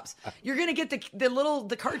Calvin and Hobbes. You're gonna get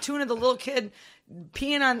the cartoon of the little kid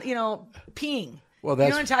peeing on peeing. Well, you know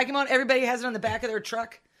what I'm talking about? Everybody has it on the back of their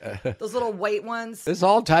truck. Those little white ones. This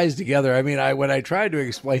all ties together. I mean, when I tried to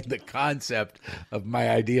explain the concept of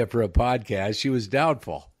my idea for a podcast, she was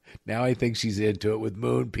doubtful. Now I think she's into it with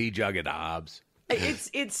Moon, P-Jug, and Hobbs.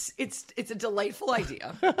 It's a delightful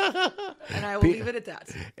idea, and I will leave it at that.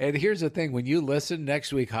 And here's the thing: when you listen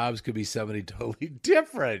next week, Hobbs could be somebody totally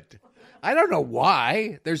different. I don't know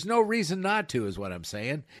why. There's no reason not to, is what I'm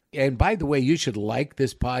saying. And by the way, you should like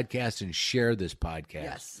this podcast and share this podcast.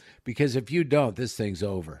 Yes. Because if you don't, this thing's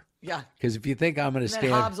over. Yeah. Because if you think I'm going to Then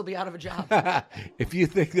stand, Hobbs will be out of a job. if you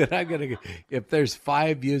think that I'm going to, if there's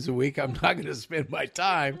 5 views a week, I'm not going to spend my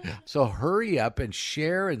time. So hurry up and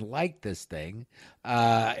share and like this thing.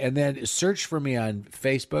 And then search for me on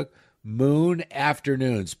Facebook, Moon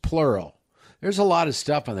Afternoons, plural. There's a lot of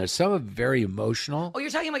stuff on there. Some of it very emotional. Oh,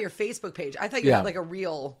 you're talking about your Facebook page. I thought you had like a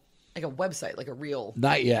real, like a website, like a real.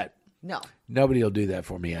 Not yet. No. Nobody will do that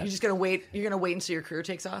for me yet. You're just going to wait. You're going to wait until your career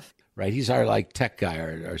takes off? Right. He's our like tech guy,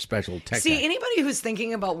 our special tech guy. See, anybody who's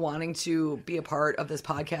thinking about wanting to be a part of this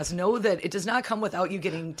podcast, know that it does not come without you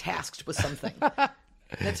getting tasked with something.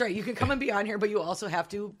 That's right. You can come and be on here, but you also have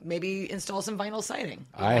to maybe install some vinyl siding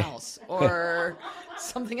in the house or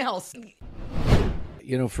something else.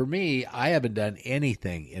 You know, for me, I haven't done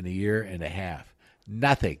anything in a year and a half.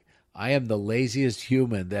 Nothing. I am the laziest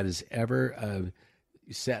human that has ever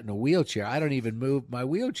sat in a wheelchair. I don't even move my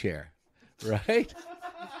wheelchair, right?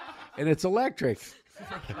 And it's electric.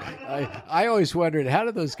 I always wondered, how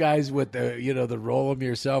do those guys with the roll them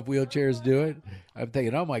yourself wheelchairs do it? I'm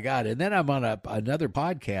thinking, oh my God. And then I'm on another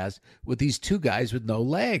podcast with these two guys with no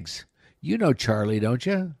legs. You know Charlie, don't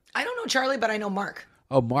you? I don't know Charlie, but I know Mark.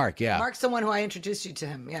 Oh, Mark, yeah. Mark's the one who I introduced you to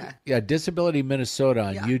him, yeah. Yeah, Disability Minnesota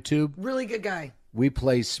on YouTube. Really good guy. We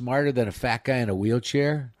play smarter than a fat guy in a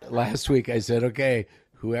wheelchair. Last week I said, okay,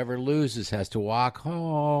 whoever loses has to walk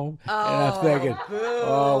home. And I'm thinking,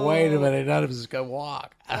 oh, wait a minute, none of us can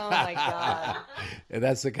walk. Oh, my God. And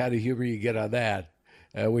that's the kind of humor you get on that,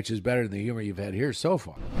 which is better than the humor you've had here so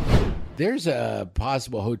far. There's a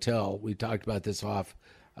possible hotel, we talked about this off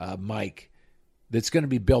mic, that's going to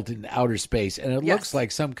be built in outer space. And it looks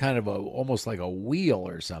like some kind of almost like a wheel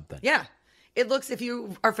or something. Yeah. It looks, if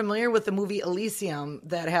you are familiar with the movie Elysium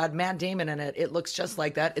that had Matt Damon in it, it looks just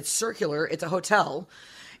like that. It's circular. It's a hotel.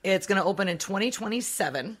 It's going to open in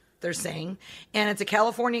 2027, they're saying. And it's a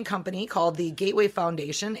Californian company called the Gateway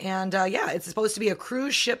Foundation. And it's supposed to be a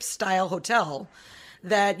cruise ship style hotel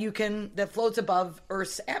that floats above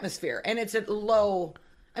Earth's atmosphere. And it's at low,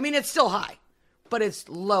 it's still high, but it's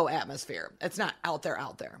low atmosphere. It's not out there.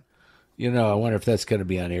 You know, I wonder if that's going to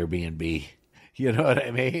be on Airbnb. You know what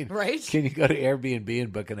I mean? Right. Can you go to Airbnb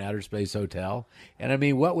and book an outer space hotel?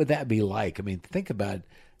 And what would that be like? Think about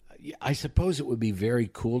it. I suppose it would be very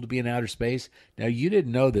cool to be in outer space. Now, you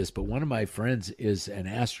didn't know this, but one of my friends is an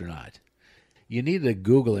astronaut. You need to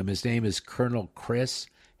Google him. His name is Colonel Chris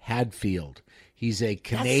Hadfield. He's a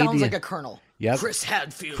Canadian. That sounds like a colonel. Yep. Chris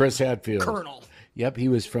Hadfield. Colonel. Yep. He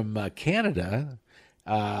was from Canada.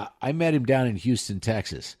 I met him down in Houston,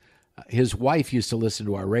 Texas. His wife used to listen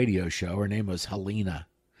to our radio show. Her name was Helena.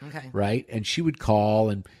 Okay. Right? And she would call.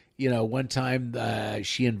 And, one time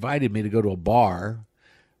she invited me to go to a bar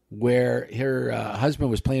where her husband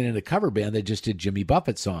was playing in a cover band that just did Jimmy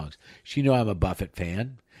Buffett songs. She knew I'm a Buffett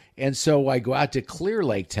fan. And so I go out to Clear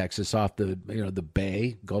Lake, Texas, off the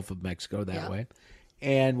bay, Gulf of Mexico that way.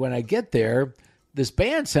 And when I get there, this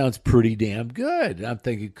band sounds pretty damn good. And I'm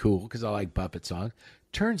thinking, cool, because I like Buffett songs.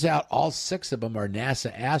 Turns out all 6 of them are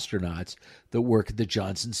NASA astronauts that work at the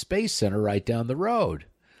Johnson Space Center right down the road.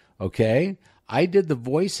 Okay? I did the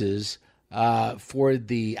voices for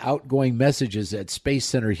the outgoing messages at Space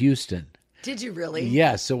Center Houston. Did you really?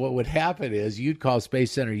 Yes. So what would happen is you'd call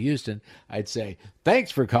Space Center Houston. I'd say, thanks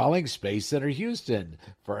for calling Space Center Houston.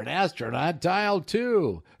 For an astronaut, dial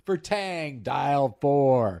 2. For Tang, dial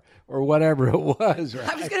 4. Or whatever it was. Right?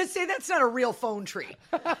 I was going to say, that's not a real phone tree.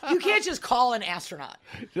 You can't just call an astronaut.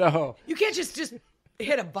 No. You can't just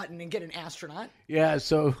hit a button and get an astronaut. Yeah.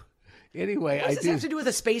 So anyway, what does this have to do with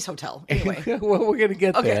a space hotel? Anyway. Well, we're going to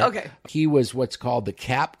get there. Okay. He was what's called the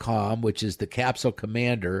Capcom, which is the capsule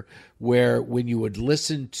commander, where when you would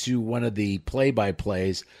listen to one of the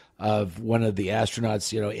play-by-plays of one of the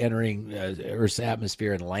astronauts, entering Earth's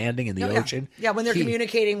atmosphere and landing in the ocean. Yeah, when they're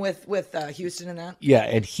communicating with Houston and that. Yeah,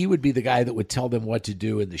 and he would be the guy that would tell them what to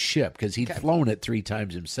do in the ship because he'd flown it 3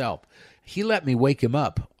 times himself. He let me wake him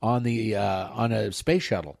up on a space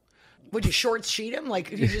shuttle. Would you short sheet him?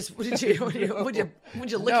 Like, would you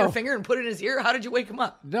lick your finger and put it in his ear? How did you wake him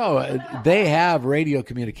up? No, they have radio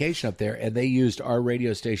communication up there, and they used our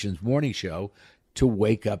radio station's morning show to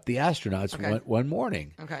wake up the astronauts one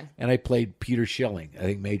morning. Okay. And I played Peter Schilling, I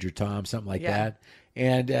think Major Tom, something like that.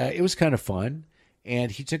 And it was kind of fun.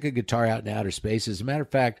 And he took a guitar out in outer space. As a matter of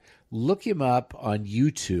fact, look him up on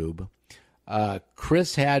YouTube.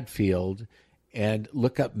 Chris Hadfield and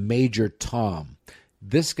look up Major Tom.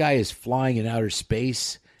 This guy is flying in outer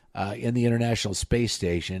space in the International Space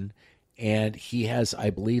Station, and he has, I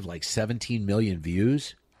believe, like 17 million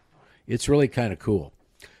views. It's really kind of cool.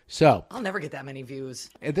 So I'll never get that many views.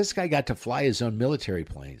 and this guy got to fly his own military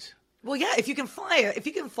planes. Well, yeah, if you can fly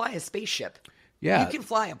a spaceship, Yeah, you can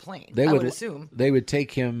fly a plane. They I would would assume. they would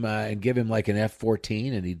take him and give him like an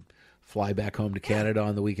F-14, and he'd fly back home to Canada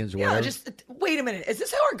on the weekends or Yeah, whatever. just wait a minute. Is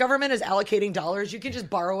this how our government is allocating dollars? You can just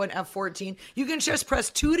borrow an F-14. You can just press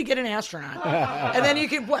 2 to get an astronaut, and then you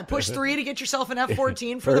can push 3 to get yourself an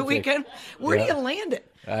F-14 for the Perfect. weekend. Where Yeah. do you land it?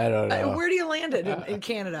 I don't know. Where do you land it in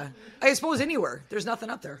Canada? I suppose anywhere. There's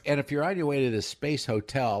nothing up there. And if you're on your way to the space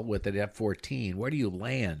hotel with an F-14, where do you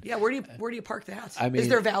land? Yeah, where do you park that? I mean- is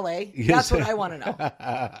there valet? Yes. That's what I want to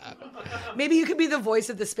know. Maybe you could be the voice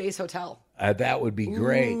of the space hotel. That would be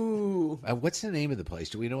great. Ooh. What's the name of the place?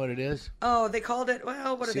 Do we know what it is? Oh, they called it.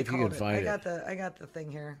 Well, what See do they if you call can it? find I got the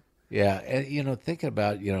thing here. Yeah, and thinking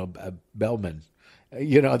about Bellman,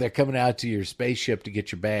 they're coming out to your spaceship to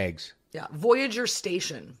get your bags. Yeah, Voyager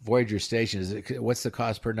Station. Voyager Station what's the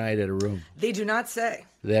cost per night at a room? They do not say.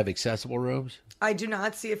 Do they have accessible rooms? I do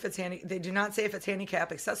not see if it's They do not say if it's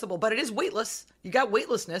handicap accessible, but it is weightless. You got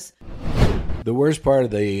weightlessness. The worst part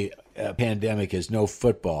of the pandemic is no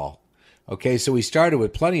football. Okay, so we started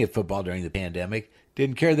with plenty of football during the pandemic.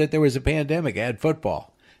 Didn't care that there was a pandemic. I had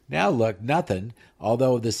football. Now look, nothing.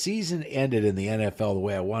 Although the season ended in the NFL the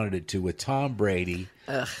way I wanted it to with Tom Brady.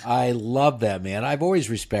 Ugh. I love that man. I've always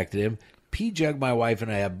respected him. P. Jug, my wife,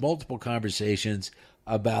 and I have multiple conversations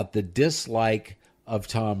about the dislike of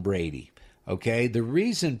Tom Brady. Okay, the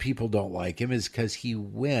reason people don't like him is because he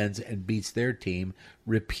wins and beats their team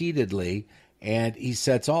repeatedly, and he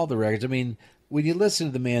sets all the records. I mean, when you listen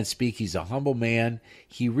to the man speak, he's a humble man.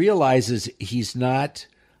 He realizes he's not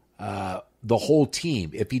the whole team.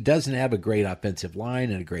 If he doesn't have a great offensive line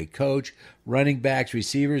and a great coach, running backs,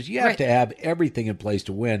 receivers, you have Right. to have everything in place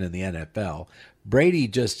to win in the NFL. Brady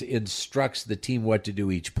just instructs the team what to do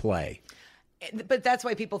each play. But that's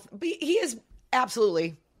why he is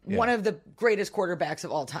absolutely one of the greatest quarterbacks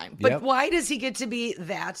of all time. But Yep. why does he get to be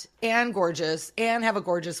that and gorgeous and have a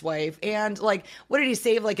gorgeous wife? And what did he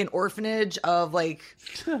save? Like an orphanage of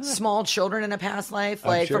small children in a past life,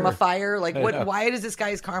 from a sure. fire? Why is this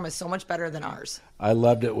guy's karma so much better than ours? I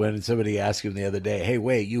loved it when somebody asked him the other day, hey,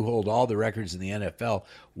 wait, you hold all the records in the NFL.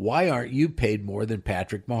 Why aren't you paid more than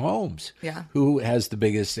Patrick Mahomes? Yeah. Who has the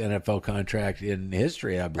biggest NFL contract in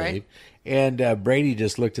history, I believe. Right. And Brady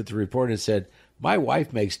just looked at the report and said, my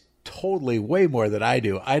wife makes totally way more than I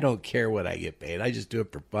do. I don't care what I get paid. I just do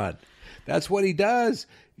it for fun. That's what he does.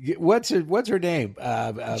 What's her name?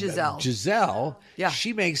 Giselle. Giselle. Yeah.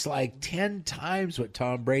 She makes like 10 times what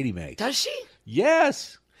Tom Brady makes. Does she?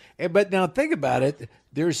 Yes. But now think about it.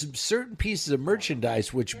 There's some certain pieces of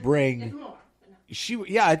merchandise which bring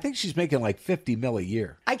I think she's making like $50 million a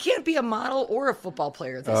year. I can't be a model or a football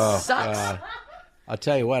player. This sucks. I'll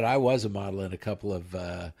tell you what, I was a model in a couple of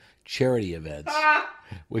charity events,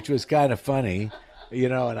 which was kind of funny,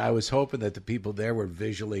 and I was hoping that the people there were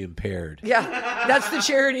visually impaired. Yeah, that's the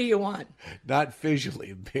charity you want. Not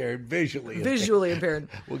visually impaired, visually impaired. Visually impaired.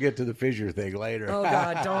 We'll get to the fissure thing later. Oh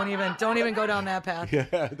God, don't even go down that path.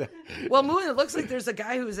 Well, Moon, it looks like there's a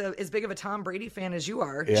guy who's as big of a Tom Brady fan as you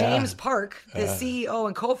are. Yeah. James Park, the CEO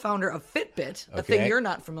and co-founder of Fitbit, a thing you're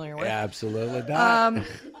not familiar with. Absolutely not.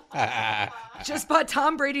 Just bought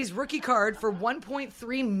Tom Brady's rookie card for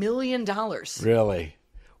 $1.3 million. Really?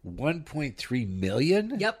 1.3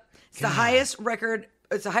 million? Yep. It's the highest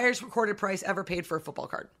recorded price ever paid for a football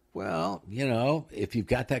card. Well, if you've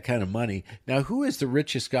got that kind of money. Now, who is the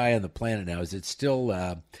richest guy on the planet now? Is it still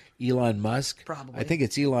Elon Musk? Probably. I think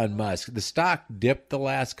it's Elon Musk. The stock dipped the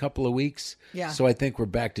last couple of weeks. Yeah. So I think we're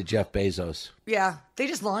back to Jeff Bezos. Yeah. They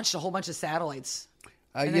just launched a whole bunch of satellites.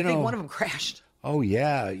 And I think one of them crashed. Oh,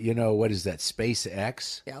 yeah. What is that?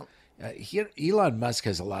 SpaceX? Yeah. Elon Musk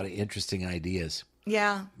has a lot of interesting ideas.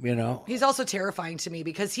 Yeah. He's also terrifying to me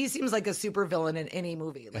because he seems like a super villain in any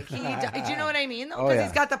movie. Do you know what I mean? Oh, Because yeah.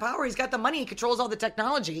 he's got the power, he's got the money, he controls all the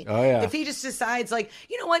technology. Oh, yeah. If he just decides,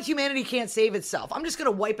 you know what, humanity can't save itself. I'm just going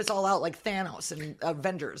to wipe us all out like Thanos and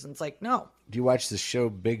Avengers. And it's like, no. Do you watch the show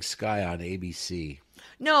Big Sky on ABC?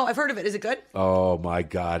 No, I've heard of it. Is it good? Oh, my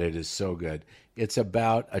God. It is so good. It's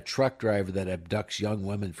about a truck driver that abducts young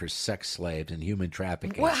women for sex slaves and human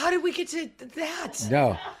trafficking. Well, how did we get to that?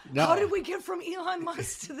 No. How did we get from Elon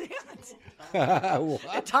Musk to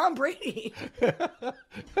that? Tom Brady.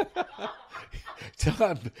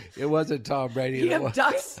 It wasn't Tom Brady. He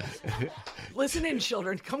abducts. Listen in,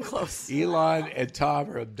 children. Come close. Elon and Tom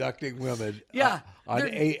are abducting women. Yeah. On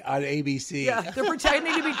ABC. Yeah, they're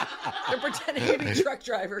pretending to be truck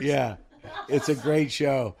drivers. Yeah. It's a great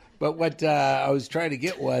show. But what I was trying to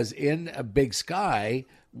get was in a Big Sky,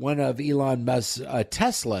 one of Elon Musk's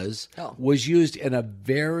Teslas was used in a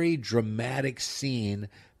very dramatic scene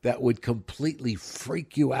that would completely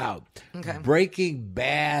freak you out. Okay. Breaking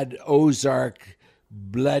Bad, Ozark,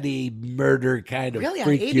 bloody murder kind of Really?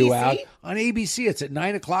 freak On you ABC? out. On ABC, it's at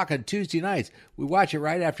 9 o'clock on Tuesday nights. We watch it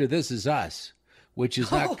right after This Is Us, which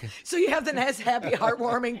is not... So you have the nice, happy,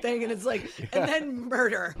 heartwarming thing, and it's like, and then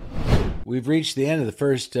murder. We've reached the end of the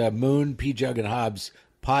first Moon, P. Jug, and Hobbs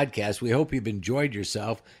podcast. We hope you've enjoyed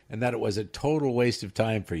yourself and that it was a total waste of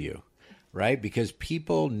time for you, right? Because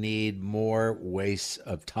people need more wastes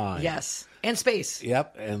of time. Yes, and space.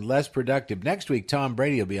 Yep, and less productive. Next week, Tom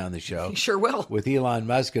Brady will be on the show. He sure will. With Elon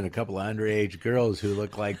Musk and a couple of underage girls who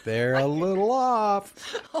look like they're a little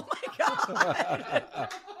off. Oh, my God.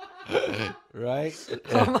 Right?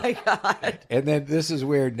 Oh, my God. And then this is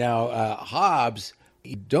weird now. Hobbs,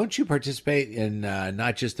 don't you participate in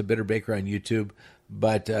not just the Bitter Baker on YouTube,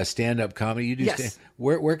 but stand-up comedy? You do. Yes.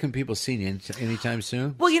 Where can people see you anytime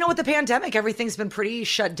soon? Well, with the pandemic, everything's been pretty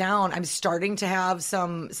shut down. I'm starting to have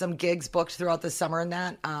some gigs booked throughout the summer and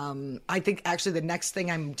that. I think actually the next thing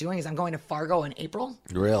I'm doing is I'm going to Fargo in April.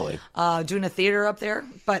 Really? Doing a theater up there.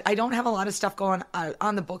 But I don't have a lot of stuff going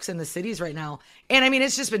on the books in the cities right now. And I mean,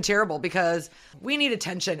 it's just been terrible because we need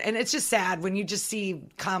attention. And it's just sad when you just see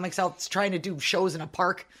comics out trying to do shows in a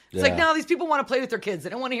park. It's like, no, these people want to play with their kids. They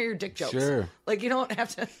don't want to hear your dick jokes. Sure. Like, you don't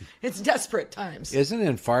have to. It's desperate times. Isn't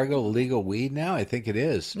in Fargo legal weed now? I think it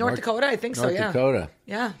is. North Dakota? I think so, yeah. North Dakota.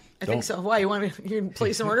 Yeah, I think so. Why? You want to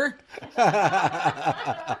place an order? Maybe.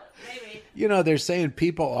 They're saying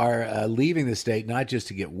people are leaving the state not just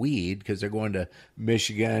to get weed, because they're going to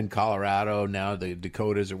Michigan, Colorado, now the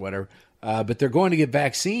Dakotas or whatever, but they're going to get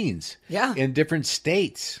vaccines in different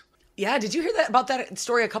states. Yeah, did you hear about that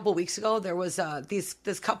story a couple of weeks ago? There was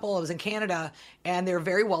this couple, it was in Canada, and they were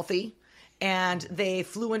very wealthy, and they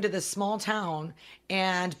flew into this small town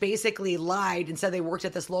and basically lied and said they worked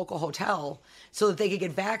at this local hotel so that they could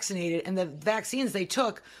get vaccinated. And the vaccines they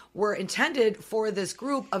took were intended for this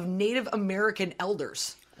group of Native American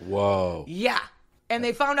elders. Whoa. Yeah. And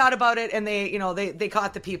they found out about it, and they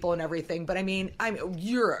caught the people and everything. But I mean,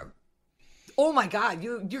 oh my God,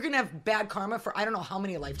 you're gonna have bad karma for I don't know how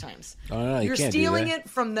many lifetimes. Oh, no, you're can't stealing do that. it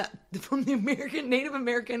from the Native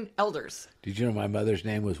American elders. Did you know my mother's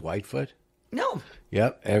name was Whitefoot? No.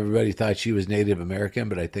 Yep. Everybody thought she was Native American,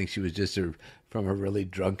 but I think she was just from a really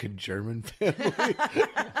drunken German family.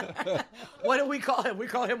 What do we call him? We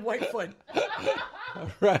call him Whitefoot.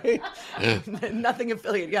 Right? Nothing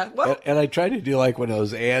affiliate. Yeah. Well, and I tried to do like one of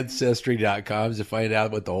those Ancestry.coms to find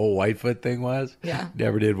out what the whole Whitefoot thing was. Yeah.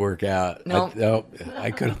 Never did work out. No.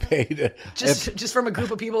 I could have paid. Just from a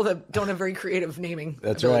group of people that don't have very creative naming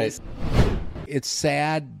That's abilities. right. It's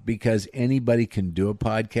sad because anybody can do a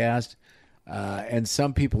podcast. And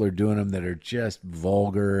some people are doing them that are just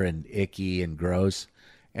vulgar and icky and gross.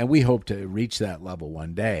 And we hope to reach that level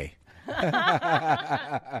one day.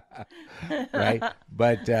 Right?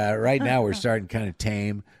 But right now we're starting kind of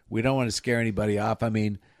tame. We don't want to scare anybody off. I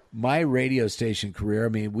mean, my radio station career,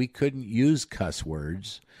 we couldn't use cuss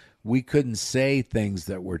words. We couldn't say things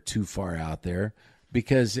that were too far out there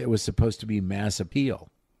because it was supposed to be mass appeal.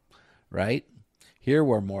 Right? Here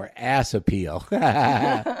we're more ass appeal.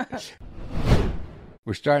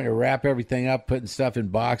 We're starting to wrap everything up, putting stuff in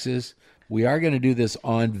boxes. We are going to do this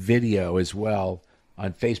on video as well,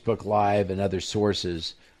 on Facebook Live and other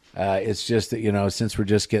sources. It's just that, since we're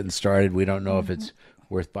just getting started, we don't know if it's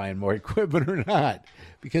worth buying more equipment or not,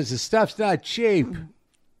 because the stuff's not cheap.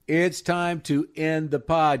 It's time to end the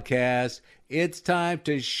podcast. It's time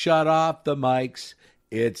to shut off the mics.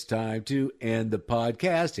 It's time to end the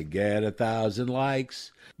podcast and get 1,000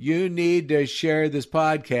 likes. You need to share this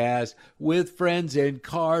podcast with friends in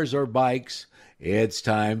cars or bikes. It's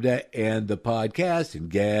time to end the podcast and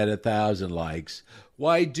get 1,000 likes.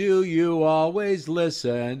 Why do you always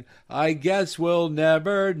listen? I guess we'll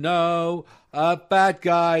never know. A fat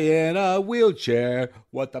guy in a wheelchair.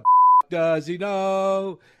 What the does he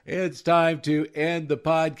know? It's time to end the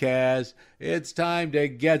podcast. It's time to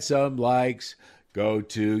get some likes. Go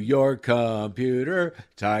to your computer,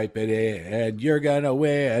 type it in, you're gonna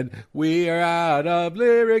win. We are out of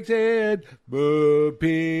lyrics in Moon,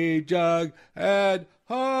 P, Jug, and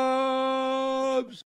Hobbs.